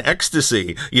 Maybe I'm in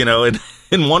ecstasy,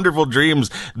 in wonderful dreams.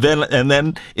 Then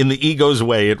in the ego's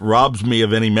way, it robs me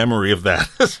of any memory of that.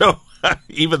 So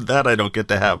even that I don't get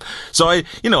to have. So I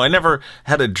never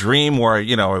had a dream where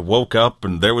I woke up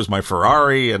and there was my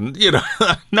Ferrari, and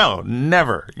no,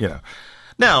 never.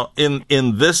 Now in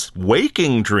this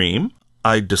waking dream,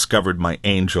 I discovered my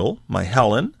angel, my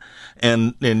Helen.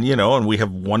 And we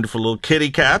have wonderful little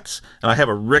kitty cats, and I have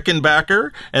a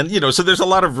Rickenbacker, and so there's a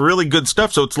lot of really good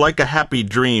stuff. So it's like a happy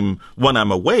dream when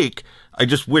I'm awake. I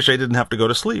just wish I didn't have to go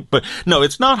to sleep. But no,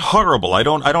 it's not horrible. I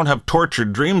don't have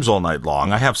tortured dreams all night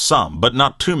long. I have some, but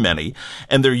not too many.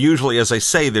 And they're usually, as I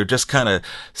say, they're just kind of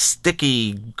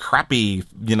sticky, crappy,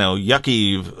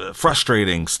 yucky,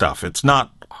 frustrating stuff. It's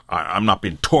not, I'm not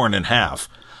being torn in half.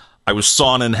 I was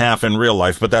sawn in half in real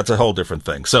life, but that's a whole different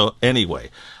thing. So anyway,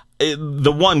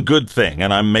 the one good thing,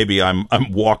 and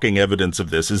I'm walking evidence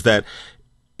of this, is that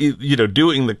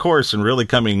doing the Course and really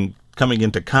coming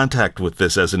into contact with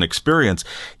this as an experience,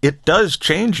 it does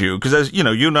change you. Because as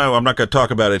I'm not going to talk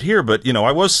about it here, but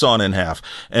I was sawn in half,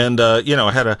 and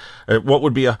I had what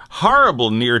would be a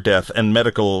horrible near-death and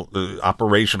medical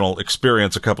operational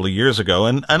experience a couple of years ago,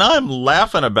 and I'm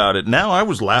laughing about it now. I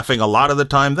was laughing a lot of the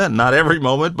time then, not every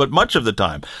moment, but much of the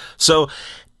time. So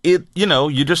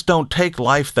you just don't take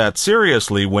life that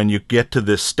seriously when you get to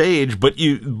this stage, but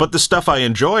the stuff I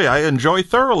enjoy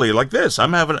thoroughly, like this. I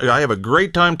have a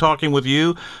great time talking with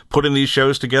you, putting these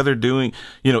shows together, doing,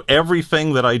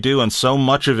 everything that I do, and so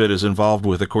much of it is involved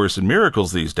with A Course in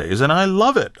Miracles these days, and I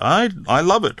love it. I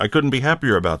love it. I couldn't be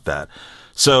happier about that.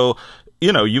 So,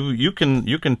 you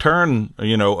can turn,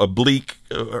 a bleak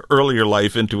earlier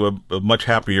life into a much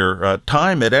happier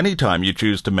time at any time you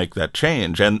choose to make that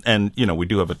change. And we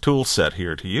do have a tool set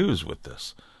here to use with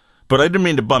this. But I didn't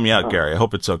mean to bum you out, Gary. I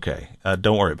hope it's okay.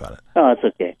 Don't worry about it. Oh, it's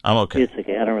okay. I'm okay. It's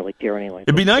okay. I don't really care anyway.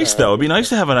 It'd be nice, though. It'd be nice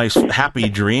to have a nice, happy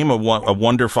dream, a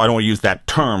wonderful, I don't want to use that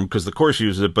term because the Course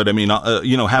uses it, but I mean,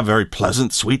 have very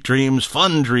pleasant, sweet dreams,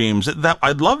 fun dreams.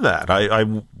 I'd love that. I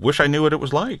wish I knew what it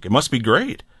was like. It must be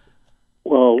great.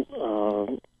 Well,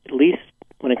 at least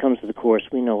when it comes to the Course,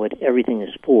 we know what everything is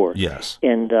for. Yes.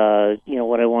 And,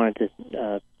 what I wanted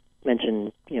to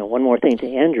mention, one more thing to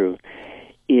Andrew,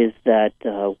 is that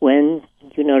when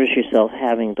you notice yourself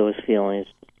having those feelings,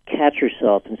 catch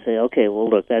yourself and say, okay, well,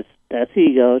 look, that's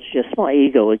ego. It's just my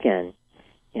ego again.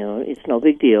 It's no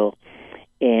big deal.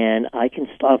 And I can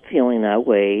stop feeling that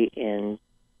way and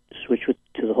switch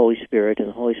to the Holy Spirit, and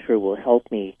the Holy Spirit will help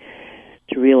me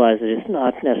to realize that it's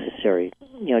not necessary.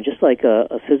 Just like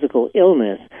a physical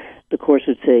illness, the Course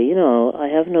would say, I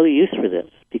have no use for this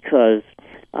because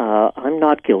I'm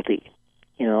not guilty.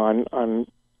 I'm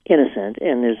innocent,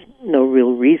 and there's no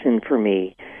real reason for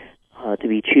me to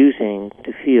be choosing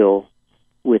to feel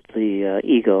with the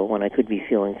ego when I could be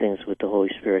feeling things with the Holy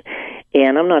Spirit.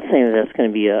 And I'm not saying that that's going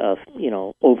to be a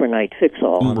overnight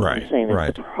fix-all. Right, I'm saying that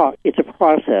right. It's a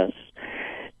process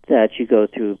that you go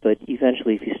through, but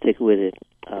eventually if you stick with it,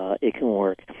 it can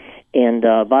work. And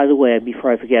by the way,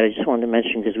 before I forget, I just wanted to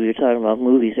mention, because we were talking about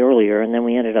movies earlier, and then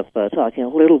we ended up talking a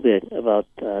little bit about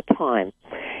time.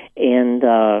 And,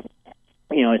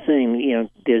 it's saying,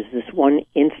 there's this one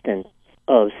instant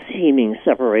of seeming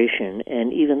separation,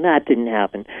 and even that didn't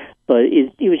happen, but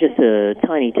it was just a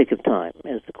tiny tick of time,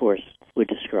 as the Course would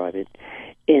describe it.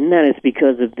 And then it's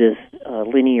because of this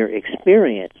linear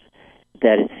experience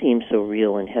that it seems so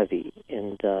real and heavy.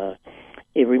 And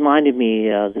it reminded me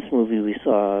of this movie we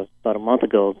saw about a month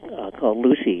ago called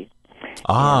Lucy.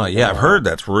 Yeah, I've heard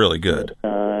that's really good.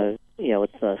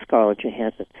 with Scarlett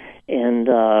Johansson, and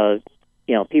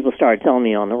people started telling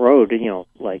me on the road,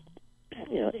 like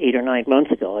 8 or 9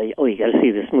 months ago, oh, you got to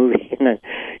see this movie, and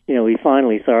then we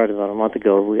finally saw it about a month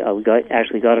ago. We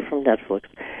actually got it from Netflix,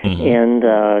 and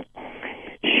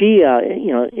she,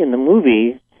 in the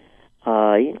movie,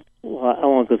 well, I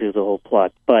won't go through the whole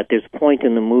plot, but there's a point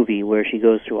in the movie where she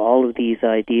goes through all of these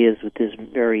ideas with these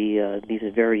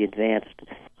very advanced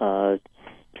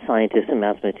scientists and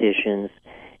mathematicians,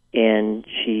 and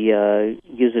she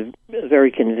gives a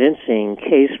very convincing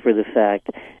case for the fact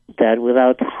that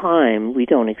without time, we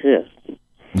don't exist.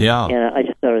 Yeah. And I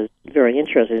just thought it was very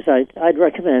interesting. So I'd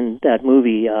recommend that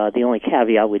movie. The only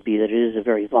caveat would be that it is a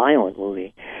very violent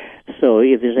movie. So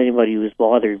if there's anybody who's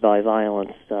bothered by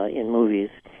violence in movies,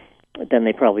 then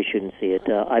they probably shouldn't see it.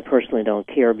 I personally don't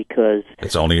care because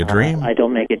it's only a dream. I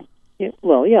don't make it.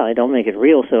 Well, yeah, I don't make it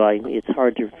real, so it's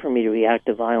hard for me to react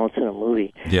to violence in a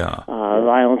movie. Yeah.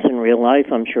 Violence in real life,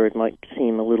 I'm sure it might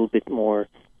seem a little bit more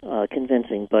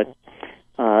convincing, but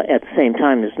at the same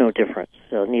time, there's no difference.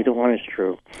 So neither one is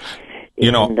true.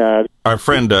 Our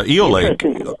friend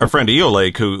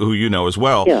Eolake, who you know as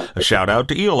well, yeah. A shout out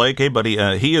to Eolake, hey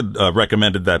buddy, he had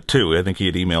recommended that too. I think he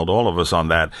had emailed all of us on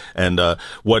that. And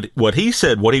what he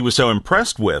said, what he was so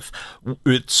impressed with,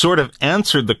 it sort of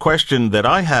answered the question that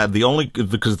I had.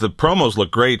 Because the promos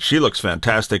look great, she looks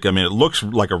fantastic. I mean, it looks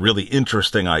like a really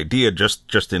interesting idea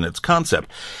just in its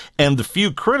concept. And the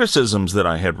few criticisms that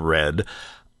I had read,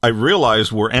 I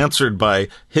realized were answered by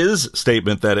his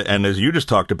statement that, and as you just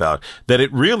talked about, that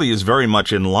it really is very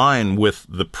much in line with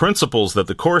the principles that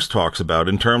the Course talks about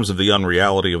in terms of the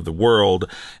unreality of the world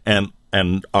and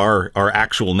our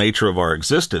actual nature of our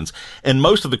existence. And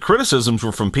most of the criticisms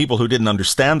were from people who didn't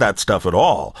understand that stuff at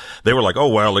all. They were like, oh,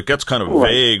 well, it gets kind of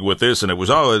vague with this, and it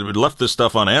left this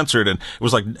stuff unanswered. And it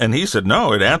was like, and he said,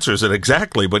 no, it answers it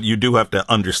exactly, but you do have to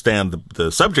understand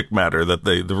the subject matter that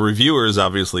the reviewers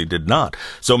obviously did not.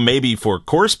 So maybe for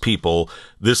Course people,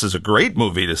 this is a great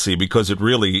movie to see because it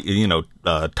really,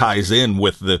 ties in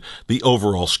with the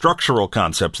overall structural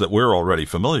concepts that we're already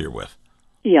familiar with.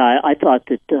 Yeah, I thought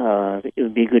that it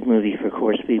would be a good movie for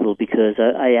Course people because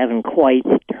I haven't quite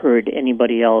heard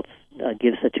anybody else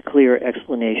give such a clear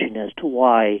explanation as to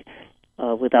why,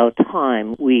 without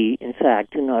time, we, in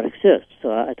fact, do not exist.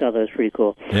 So I thought that was pretty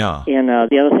cool. Yeah. And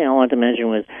the other thing I wanted to mention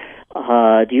was,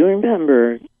 do you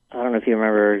remember, I don't know if you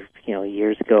remember,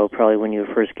 years ago, probably when you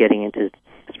were first getting into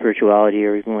spirituality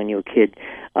or even when you were a kid,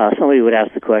 somebody would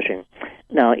ask the question,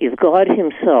 now, if God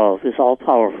himself is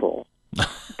all-powerful,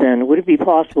 then would it be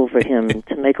possible for him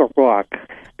to make a rock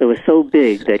that was so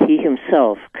big that he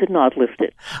himself could not lift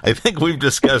it? I think we've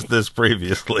discussed this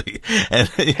previously.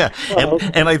 And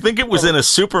and I think it was in a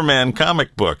Superman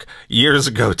comic book years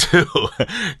ago too,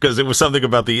 because it was something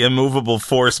about the immovable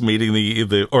force meeting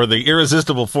the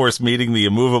irresistible force meeting the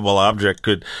immovable object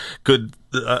could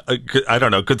I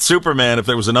don't know, could Superman, if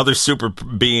there was another super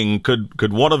being,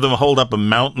 could one of them hold up a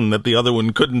mountain that the other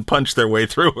one couldn't punch their way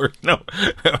through? Or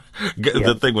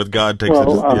the thing with God takes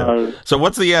it. So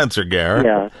what's the answer, Gar?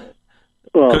 Yeah.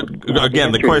 Well,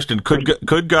 the question,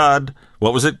 could God,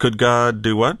 what was it? Could God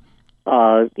do what?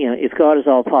 If God is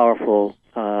all-powerful,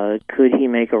 could he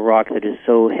make a rock that is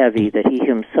so heavy that he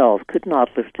himself could not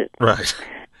lift it? Right.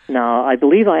 Now, I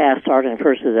believe I asked Arden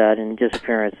First of that in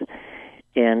Disappearance,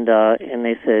 and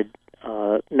they said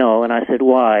no, and I said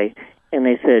why, and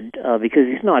they said because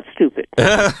he's not stupid.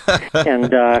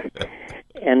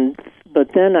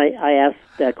 But then I asked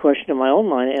that question in my own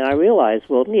mind, and I realized,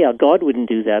 well, yeah, God wouldn't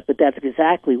do that, but that's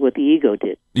exactly what the ego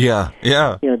did. Yeah.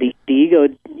 The ego,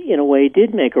 in a way,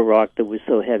 did make a rock that was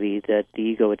so heavy that the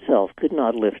ego itself could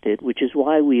not lift it, which is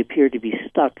why we appear to be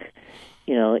stuck,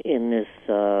 in this,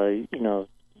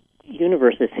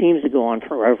 universe that seems to go on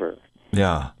forever.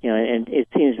 Yeah. And it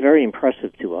seems very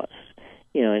impressive to us.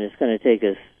 And it's going to take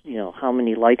us, how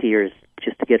many light years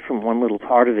just to get from one little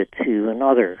part of it to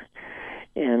another.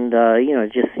 And,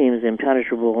 it just seems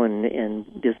impenetrable and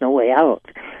there's no way out.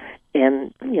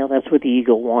 And, that's what the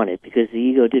ego wanted, because the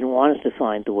ego didn't want us to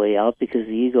find the way out, because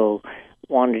the ego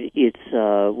wanted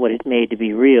what it made to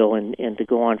be real and to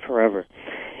go on forever.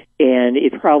 And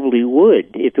it probably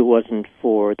would if it wasn't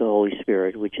for the Holy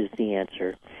Spirit, which is the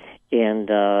answer. And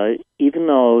even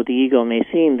though the ego may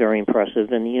seem very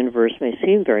impressive and the universe may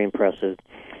seem very impressive,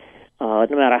 no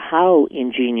matter how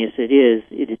ingenious it is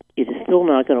still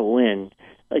not going to win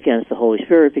against the Holy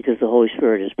Spirit, because the Holy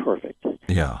Spirit is perfect.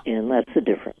 Yeah. And that's the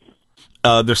difference.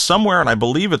 There's somewhere, and I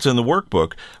believe it's in the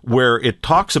workbook, where it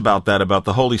talks about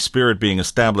the Holy Spirit being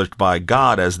established by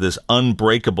God as this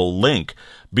unbreakable link,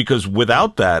 because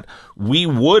without that, we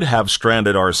would have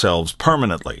stranded ourselves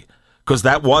permanently. because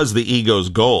that was the ego's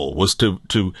goal, was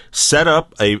to set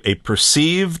up a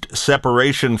perceived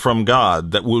separation from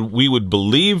God that we would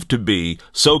believe to be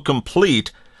so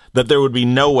complete that there would be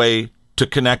no way to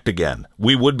connect again.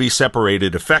 We would be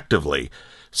separated effectively.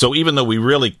 So even though we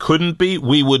really couldn't be,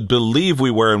 we would believe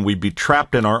we were, and we'd be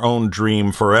trapped in our own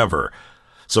dream forever.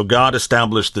 So God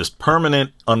established this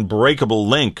permanent, unbreakable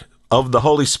link of the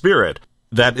Holy Spirit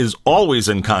that is always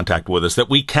in contact with us, that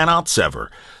we cannot sever.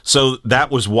 So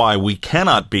that was why we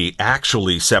cannot be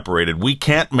actually separated. We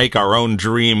can't make our own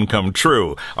dream come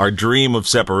true. Our dream of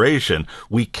separation,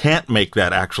 we can't make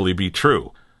that actually be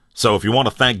true. So if you want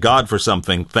to thank God for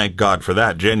something, thank God for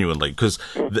that, genuinely, because,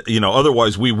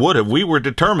 otherwise we were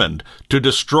determined to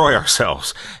destroy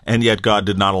ourselves, and yet God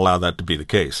did not allow that to be the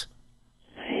case.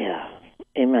 Yeah,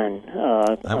 amen.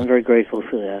 I'm very grateful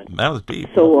for that. That was deep.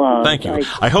 So, thank you.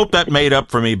 I hope that made up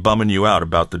for me bumming you out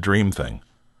about the dream thing.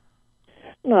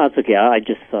 No, it's okay. I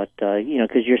just thought,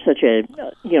 because you're such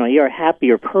you're a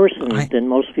happier person than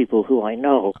most people who I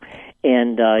know.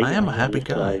 And I am a happy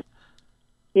guy.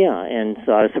 Yeah, and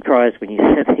so I was surprised when you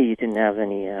said that you didn't have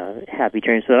any happy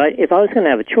dreams. But if I was going to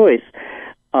have a choice,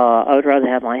 I would rather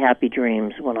have my happy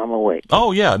dreams when I'm awake.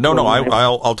 Oh yeah, no,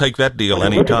 I'll take that deal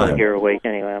anytime. You're awake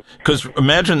anyway. Because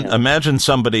imagine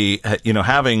somebody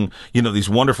having these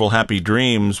wonderful happy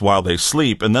dreams while they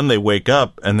sleep, and then they wake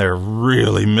up and they're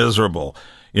really miserable,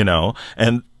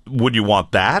 and would you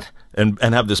want that? And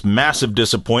have this massive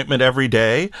disappointment every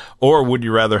day? Or would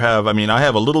you rather have, I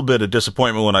have a little bit of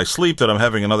disappointment when I sleep that I'm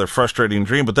having another frustrating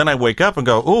dream, but then I wake up and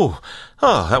go, oh,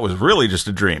 that was really just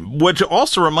a dream. Which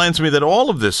also reminds me that all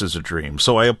of this is a dream.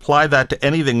 So I apply that to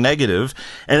anything negative,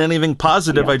 and anything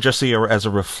positive I just see as a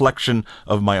reflection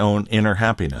of my own inner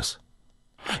happiness.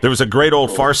 There was a great old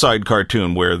Far Side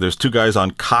cartoon where there's two guys on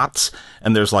cots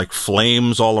and there's like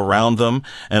flames all around them.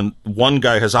 And one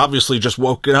guy has obviously just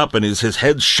woken up and his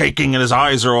head's shaking and his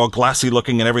eyes are all glassy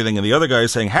looking and everything. And the other guy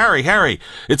is saying, Harry,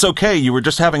 it's okay. You were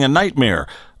just having a nightmare.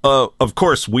 Of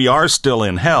course, we are still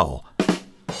in hell.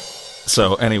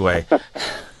 So anyway,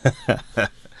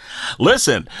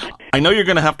 listen, I know you're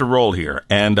going to have to roll here.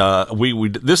 And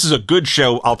this is a good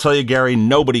show. I'll tell you, Gary,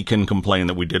 nobody can complain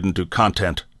that we didn't do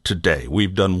content today.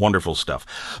 We've done wonderful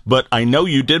stuff. But I know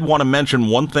you did want to mention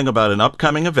one thing about an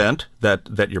upcoming event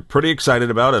that you're pretty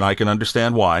excited about, and I can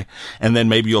understand why. And then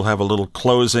maybe you'll have a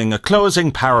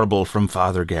closing parable from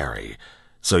Father Gary.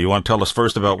 So you want to tell us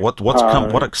first about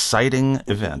what exciting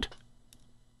event?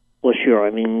 Well, sure.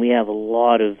 We have a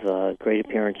lot of great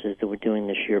appearances that we're doing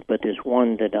this year, but there's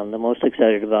one that I'm the most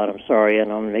excited about. I'm sorry,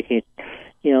 and I'm making it,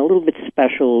 a little bit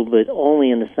special, but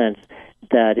only in the sense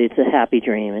that it's a happy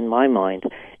dream in my mind.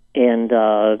 And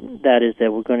that is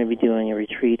that we're going to be doing a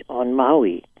retreat on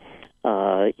Maui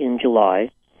in July.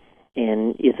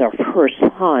 And it's our first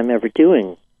time ever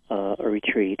doing a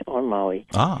retreat on Maui.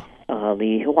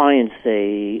 The Hawaiians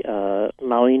say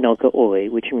Maui no ka oe,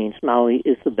 which means Maui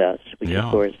is the best, which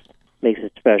of course makes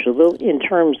it special. Though in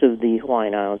terms of the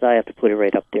Hawaiian Islands, I have to put it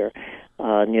right up there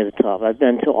near the top. I've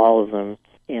been to all of them,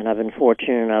 and I've been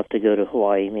fortunate enough to go to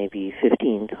Hawaii maybe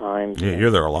 15 times. Yeah,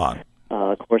 you're there a lot.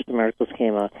 Course in Miracles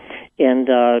came out. And,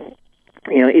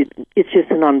 it's just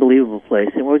an unbelievable place.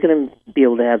 And we're going to be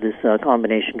able to have this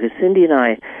combination, because Cindy and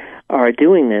I are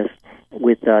doing this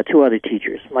with two other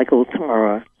teachers, Michael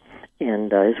Tamara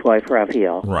and his wife,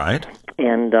 Raphael. Right.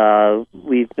 And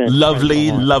we've been...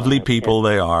 Lovely people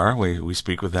they are. We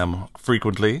speak with them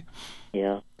frequently.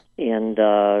 Yeah. And,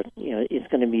 it's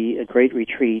going to be a great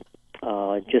retreat,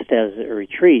 just as a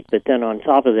retreat. But then on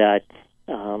top of that,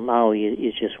 Maui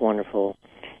is just wonderful,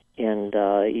 and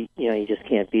you just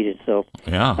can't beat it. So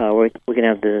we're going to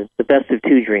have the best of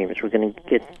two dreams. We're going to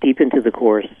get deep into the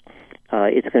course.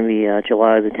 It's going to be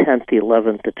July the 10th, the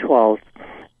 11th, the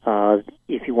 12th.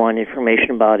 If you want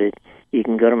information about it, you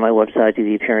can go to my website, to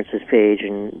the appearances page,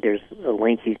 and there's a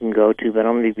link you can go to. But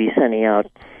I'm going to be sending out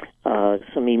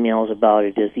some emails about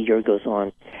it as the year goes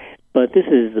on. But this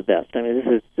is the best. This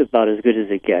is about as good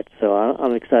as it gets. So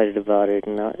I'm excited about it.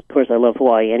 And, of course, I love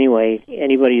Hawaii anyway.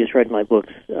 Anybody who's read my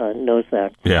books knows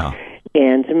that. Yeah.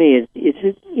 And to me,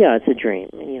 it's a dream.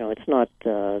 It's not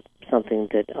something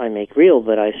that I make real,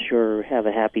 but I sure have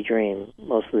a happy dream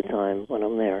most of the time when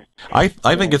I'm there. I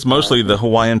think it's mostly the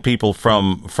Hawaiian people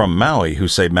from Maui who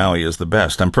say Maui is the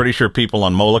best. I'm pretty sure people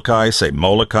on Molokai say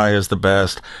Molokai is the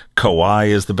best, Kauai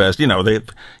is the best.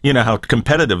 How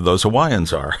competitive those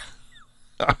Hawaiians are.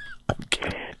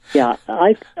 Yeah,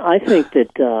 I think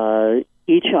that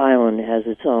each island has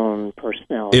its own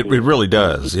personality. It really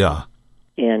does, yeah.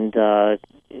 And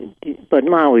but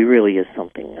Maui really is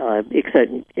something.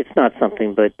 Except it's not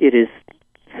something, but it is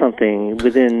something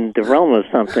within the realm of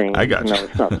something. I got you. No,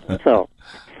 it's nothing. So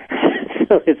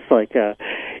it's like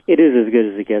it is as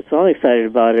good as it gets. So I'm excited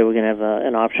about it. We're going to have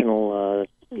an optional,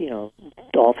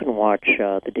 dolphin watch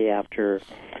the day after,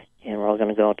 and we're all going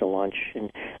to go out to lunch.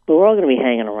 But we're all going to be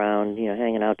hanging around,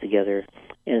 hanging out together.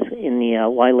 And it's in the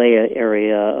Wailea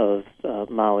area of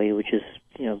Maui, which is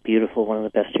beautiful, one of the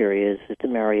best areas. It's a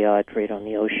Marriott right on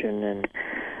the ocean, and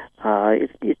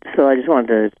so I just wanted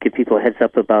to give people a heads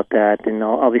up about that, and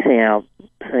I'll be sending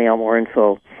out more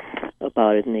info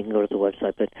about it, and they can go to the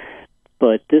website.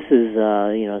 But this is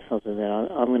something that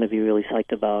I'm going to be really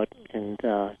psyched about, and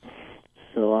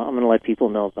so I'm going to let people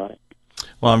know about it.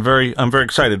 Well, I'm very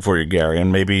excited for you, Gary,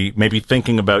 and maybe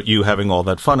thinking about you having all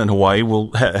that fun in Hawaii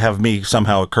will have me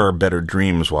somehow occur better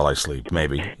dreams while I sleep.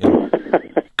 Maybe.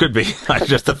 Could be.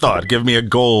 Just a thought. Give me a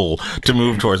goal to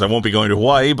move towards. I won't be going to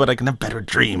Hawaii, but I can have better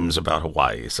dreams about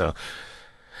Hawaii. So,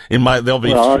 there'll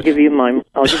be. Well, I'll give you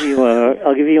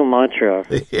a mantra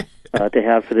to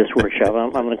have for this workshop.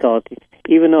 I'm going to call it,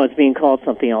 even though it's being called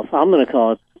something else. I'm going to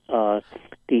call it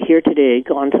the Here Today,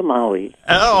 Gone to Maui.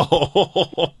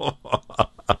 Oh.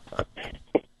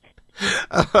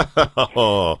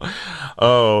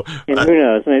 Oh. And who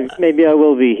knows? Maybe I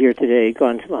will be here today,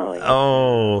 gone to Maui.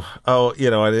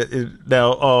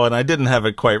 And I didn't have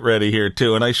it quite ready here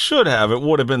too, and I should have. It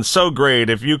would have been so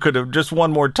great if you could have just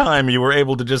one more time. You were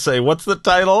able to just say, "What's the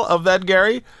title of that,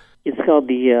 Gary?" It's called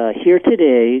the Here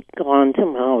Today, Gone to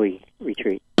Maui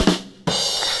retreat.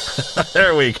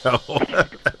 There we go.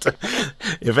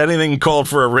 If anything called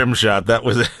for a rim shot, that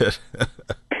was it.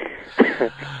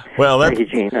 Well, thank you,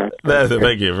 Gene.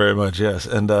 Thank you very much. Yes,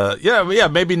 and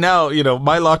maybe now,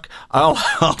 my luck. I'll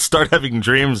start having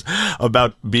dreams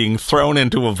about being thrown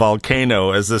into a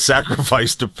volcano as a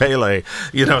sacrifice to Pele.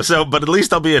 So, but at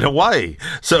least I'll be in Hawaii.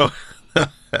 So,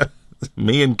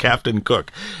 me and Captain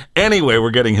Cook. Anyway,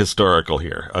 we're getting historical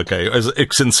here. Okay,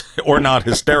 or not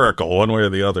hysterical, one way or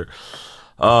the other.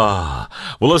 Well,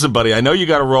 listen, buddy, I know you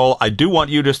got to roll. I do want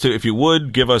you just to, if you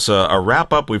would, give us a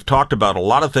wrap-up. We've talked about a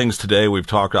lot of things today. We've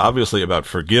talked, obviously, about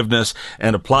forgiveness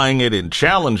and applying it in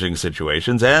challenging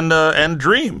situations and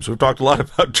dreams. We've talked a lot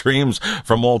about dreams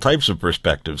from all types of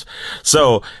perspectives.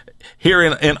 So, here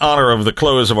in honor of the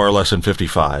close of our lesson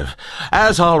 55,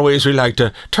 as always, we like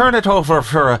to turn it over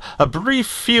for a brief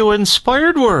few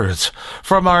inspired words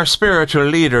from our spiritual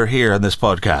leader here in this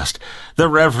podcast, the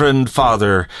Reverend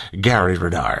Father Gary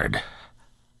Renard.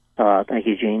 Thank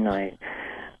you, Gene.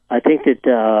 I think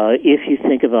that if you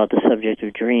think about the subject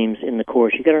of dreams in the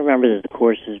Course, you got to remember that the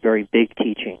Course is very big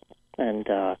teaching, and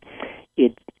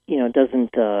it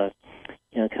doesn't kind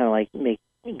of like make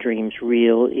dreams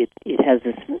real. It has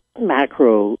this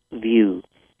macro view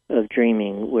of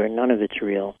dreaming where none of it's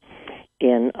real.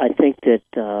 And I think that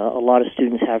a lot of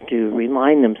students have to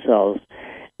remind themselves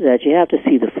that you have to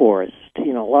see the forest. A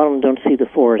lot of them don't see the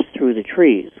forest through the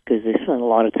trees because they spend a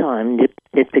lot of time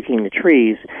nitpicking the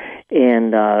trees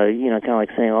and, kind of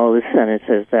like saying, oh, this sentence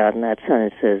says that and that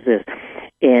sentence says this.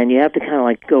 And you have to kind of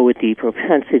like go with the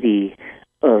propensity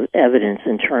of evidence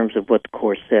in terms of what the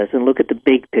Course says and look at the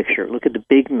big picture, look at the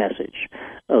big message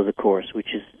of the Course,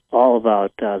 which is all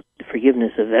about the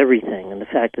forgiveness of everything and the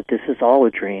fact that this is all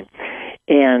a dream.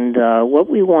 And what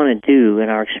we want to do in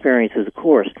our experience of the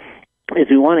Course is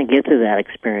we want to get to that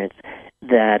experience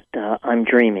that I'm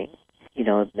dreaming,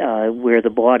 where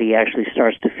the body actually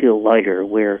starts to feel lighter,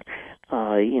 where,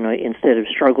 instead of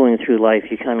struggling through life,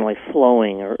 you're kind of like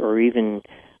flowing or even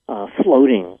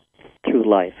floating through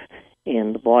life.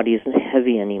 And the body isn't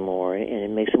heavy anymore, and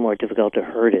it makes it more difficult to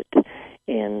hurt it.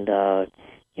 And,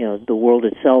 the world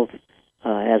itself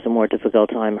has a more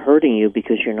difficult time hurting you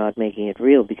because you're not making it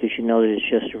real, because you know that it's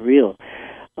just real.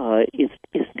 It's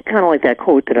kind of like that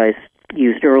quote that I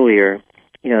used earlier.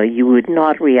 You would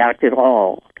not react at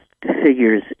all to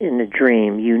figures in a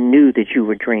dream. You knew that you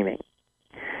were dreaming.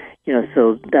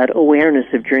 So that awareness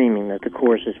of dreaming that the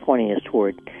Course is pointing us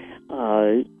toward,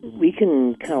 we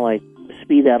can kind of like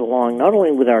speed that along, not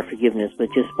only with our forgiveness, but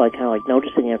just by kind of like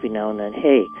noticing every now and then,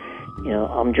 hey,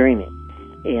 I'm dreaming.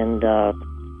 And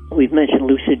we've mentioned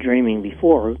lucid dreaming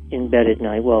before in Bed at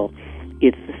Night. Well,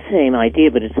 it's the same idea,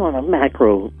 but it's on a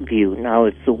macro view. Now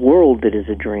it's the world that is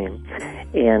a dream.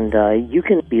 And you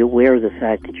can be aware of the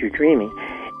fact that you're dreaming.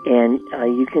 And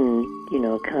you can,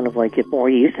 kind of like get more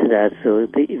used to that so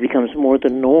it becomes more the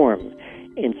norm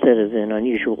instead of an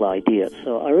unusual idea.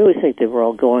 So I really think that we're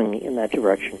all going in that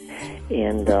direction.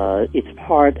 And it's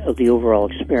part of the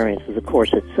overall experience of the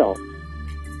Course itself.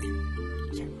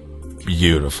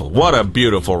 Beautiful. What a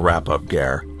beautiful wrap-up,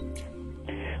 Gare.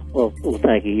 Well,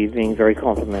 thank you. You're being very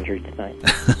complimentary tonight.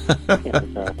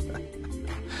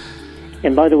 And,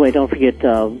 And by the way, don't forget,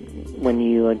 when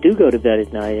you do go to bed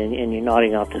at night and you're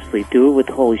nodding off to sleep, do it with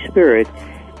the Holy Spirit,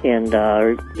 and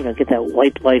get that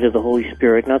white light of the Holy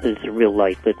Spirit. Not that it's a real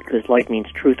light, but because light means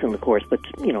truth in the Course, but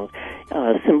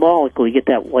symbolically get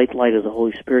that white light of the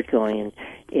Holy Spirit going,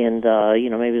 and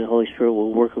maybe the Holy Spirit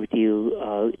will work with you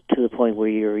to the point where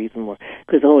you're even more,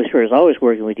 because the Holy Spirit is always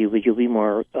working with you, but you'll be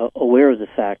more aware of the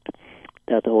fact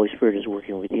that the Holy Spirit is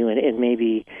working with you, and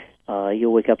maybe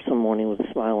you'll wake up some morning with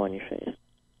a smile on your face.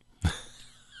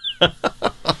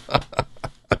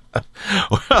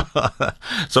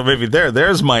 So maybe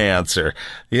there's my answer.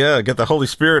 Yeah, get the Holy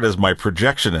Spirit as my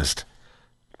projectionist.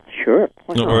 Sure.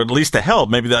 Or at least to help.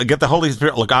 Maybe get the Holy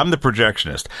Spirit. Look, I'm the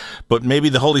projectionist, but maybe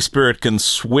the Holy Spirit can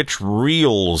switch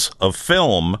reels of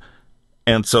film,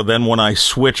 and so then when I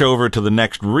switch over to the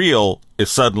next reel,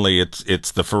 suddenly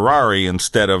it's the Ferrari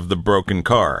instead of the broken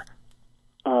car.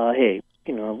 Hey,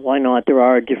 why not? There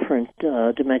are different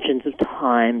dimensions of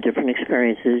time, different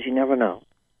experiences. You never know.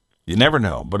 You never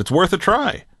know, but it's worth a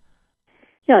try.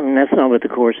 Yeah, I mean, that's not what the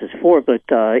Course is for, but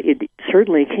it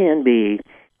certainly can be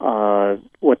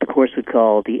what the Course would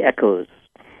call the echoes,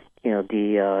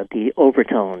 the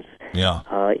overtones. Yeah.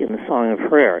 In the Song of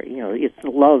Prayer. It's the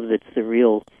love that's the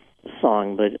real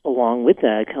song, but along with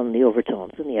that come the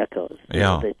overtones and the echoes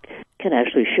that can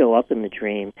actually show up in the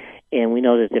dream, and we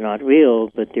know that they're not real,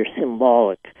 but they're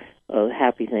symbolic of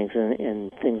happy things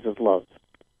and things of love.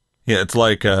 Yeah, it's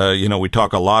like, we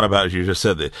talk a lot about, as you just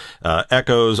said, the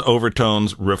echoes,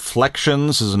 overtones,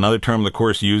 reflections is another term the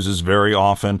Course uses very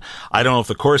often. I don't know if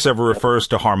the Course ever refers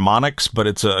to harmonics, but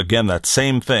it's, again, that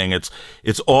same thing.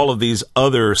 It's all of these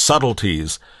other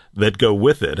subtleties that go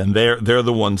with it, and they're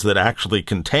the ones that actually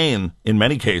contain, in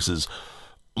many cases,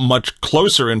 much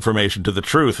closer information to the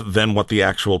truth than what the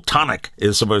actual tonic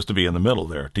is supposed to be in the middle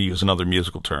there, to use another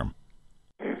musical term.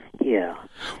 Yeah.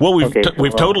 Well,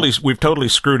 we've totally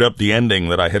screwed up the ending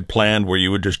that I had planned, where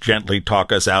you would just gently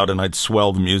talk us out and I'd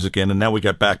swell the music in, and now we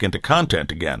got back into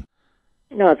content again.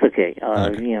 No, it's okay.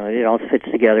 It all fits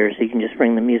together, so you can just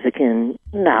bring the music in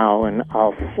now, and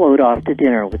I'll float off to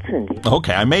dinner with Cindy.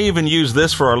 Okay, I may even use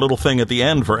this for our little thing at the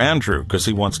end for Andrew, because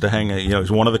he wants to hang. He's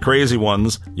one of the crazy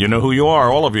ones. You know who you are,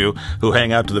 all of you, who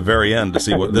hang out to the very end to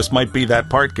see what this might be. That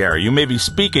part, Gary. You may be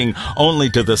speaking only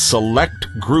to the select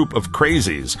group of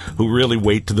crazies who really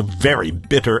wait to the very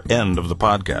bitter end of the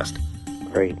podcast.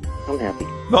 Great, I'm happy.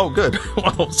 Oh, good.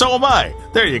 Well, so am I.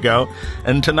 There you go.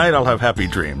 And tonight I'll have happy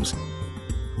dreams.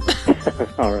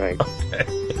 All right. Okay.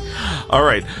 All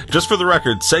right. Just for the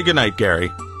record, say goodnight, Gary.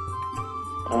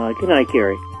 Good night,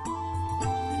 Gary.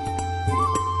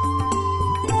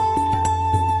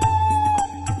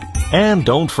 And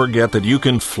don't forget that you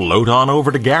can float on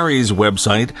over to Gary's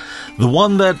website, the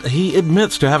one that he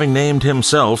admits to having named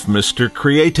himself Mr.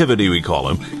 Creativity, we call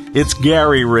him. It's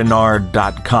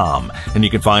GaryRenard.com, and you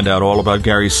can find out all about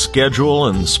Gary's schedule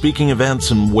and speaking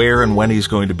events and where and when he's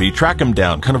going to be. Track him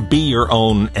down. Kind of be your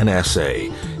own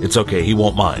NSA. It's okay. He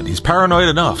won't mind. He's paranoid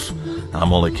enough.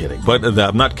 I'm only kidding. But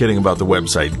I'm not kidding about the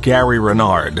website,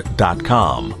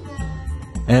 GaryRenard.com.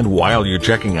 And while you're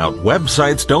checking out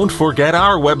websites, don't forget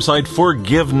our website,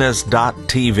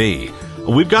 Forgiveness.tv.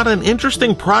 We've got an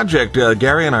interesting project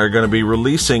Gary and I are going to be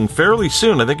releasing fairly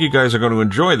soon. I think you guys are going to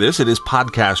enjoy this. It is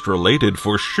podcast related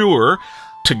for sure.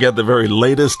 To get the very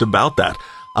latest about that,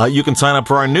 you can sign up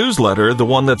for our newsletter, the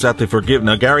one that's at the Forgive.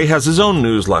 Now, Gary has his own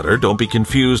newsletter. Don't be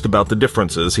confused about the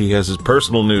differences. He has his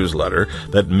personal newsletter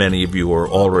that many of you are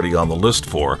already on the list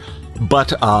for. But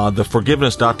the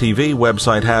Forgiveness.tv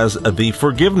website has the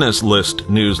Forgiveness List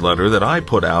newsletter that I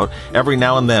put out every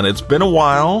now and then. It's been a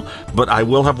while, but I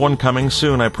will have one coming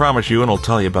soon, I promise you, and I'll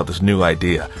tell you about this new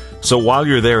idea. So while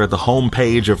you're there at the home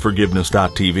page of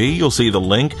Forgiveness.tv, you'll see the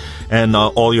link, and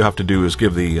all you have to do is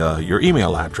give your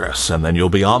email address, and then you'll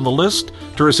be on the list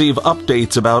to receive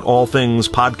updates about all things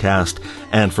podcast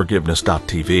and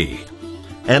Forgiveness.tv.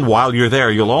 And while you're there,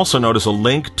 you'll also notice a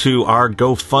link to our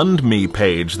GoFundMe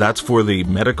page. That's for the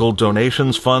medical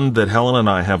donations fund that Helen and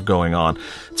I have going on.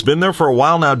 It's been there for a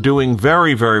while now, doing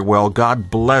very, very well. God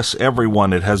bless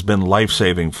everyone. It has been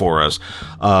life-saving for us.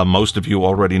 Most of you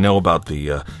already know about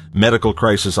the medical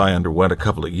crisis I underwent a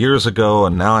couple of years ago,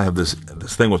 and now I have this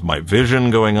thing with my vision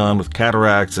going on with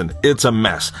cataracts, and it's a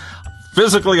mess.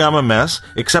 Physically, I'm a mess,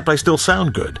 except I still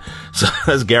sound good. So,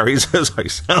 as Gary says, I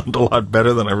sound a lot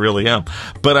better than I really am.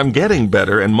 But I'm getting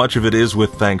better, and much of it is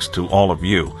with thanks to all of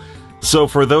you. So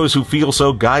for those who feel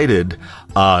so guided,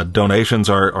 donations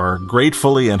are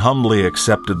gratefully and humbly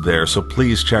accepted there. So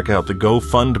please check out the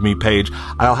GoFundMe page.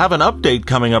 I'll have an update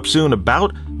coming up soon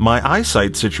about my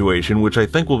eyesight situation, which I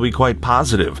think will be quite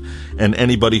positive. And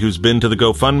anybody who's been to the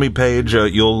GoFundMe page,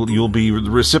 you'll be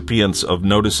recipients of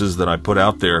notices that I put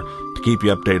out there to keep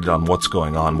you updated on what's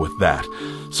going on with that.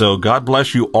 So God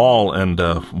bless you all, and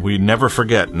we never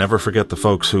forget the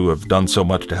folks who have done so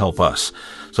much to help us.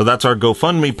 So that's our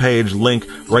GoFundMe page, link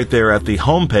right there at the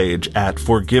homepage at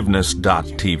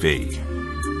forgiveness.tv.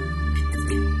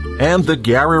 And the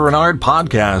Gary Renard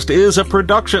Podcast is a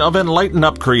production of Enlighten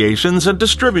Up Creations and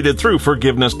distributed through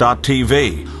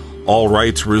forgiveness.tv. All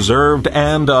rights reserved,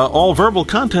 and all verbal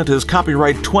content is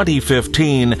copyright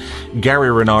 2015,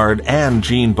 Gary Renard and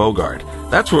Gene Bogart.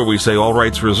 That's where we say all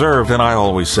rights reserved, and I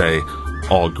always say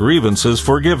all grievances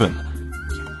forgiven.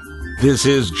 This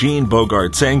is Gene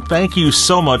Bogart saying thank you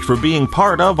so much for being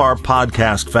part of our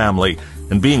podcast family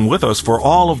and being with us for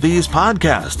all of these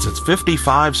podcasts. It's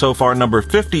 55 so far. Number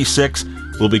 56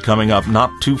 will be coming up not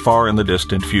too far in the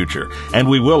distant future. And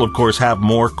we will, of course, have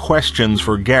more questions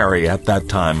for Gary at that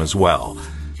time as well.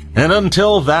 And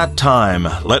until that time,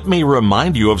 let me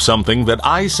remind you of something that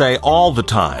I say all the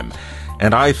time,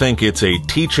 and I think it's a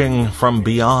teaching from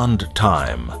beyond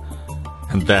time.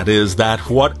 And that is that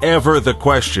whatever the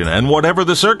question and whatever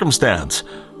the circumstance,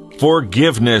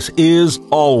 forgiveness is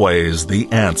always the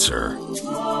answer.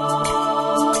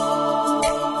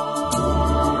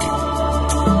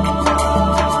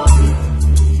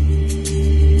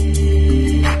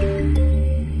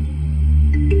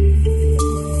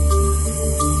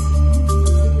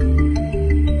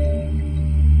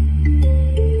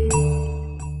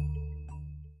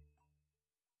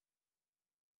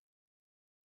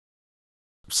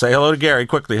 Say hello to Gary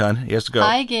quickly, hon. He has to go.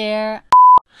 Hi, Gary.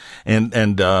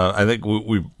 And I think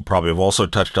we probably have also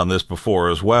touched on this before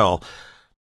as well,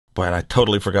 but I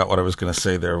totally forgot what I was going to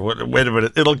say there. Wait a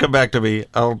minute. It'll come back to me.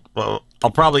 I'll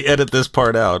probably edit this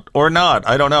part out or not.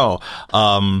 I don't know.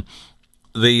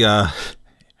 The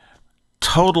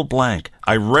total blank.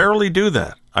 I rarely do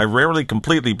that. I rarely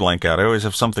completely blank out. I always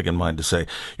have something in mind to say.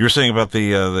 You're saying about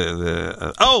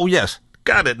the oh, yes.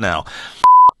 Got it now.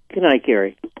 Good night,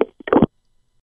 Gary.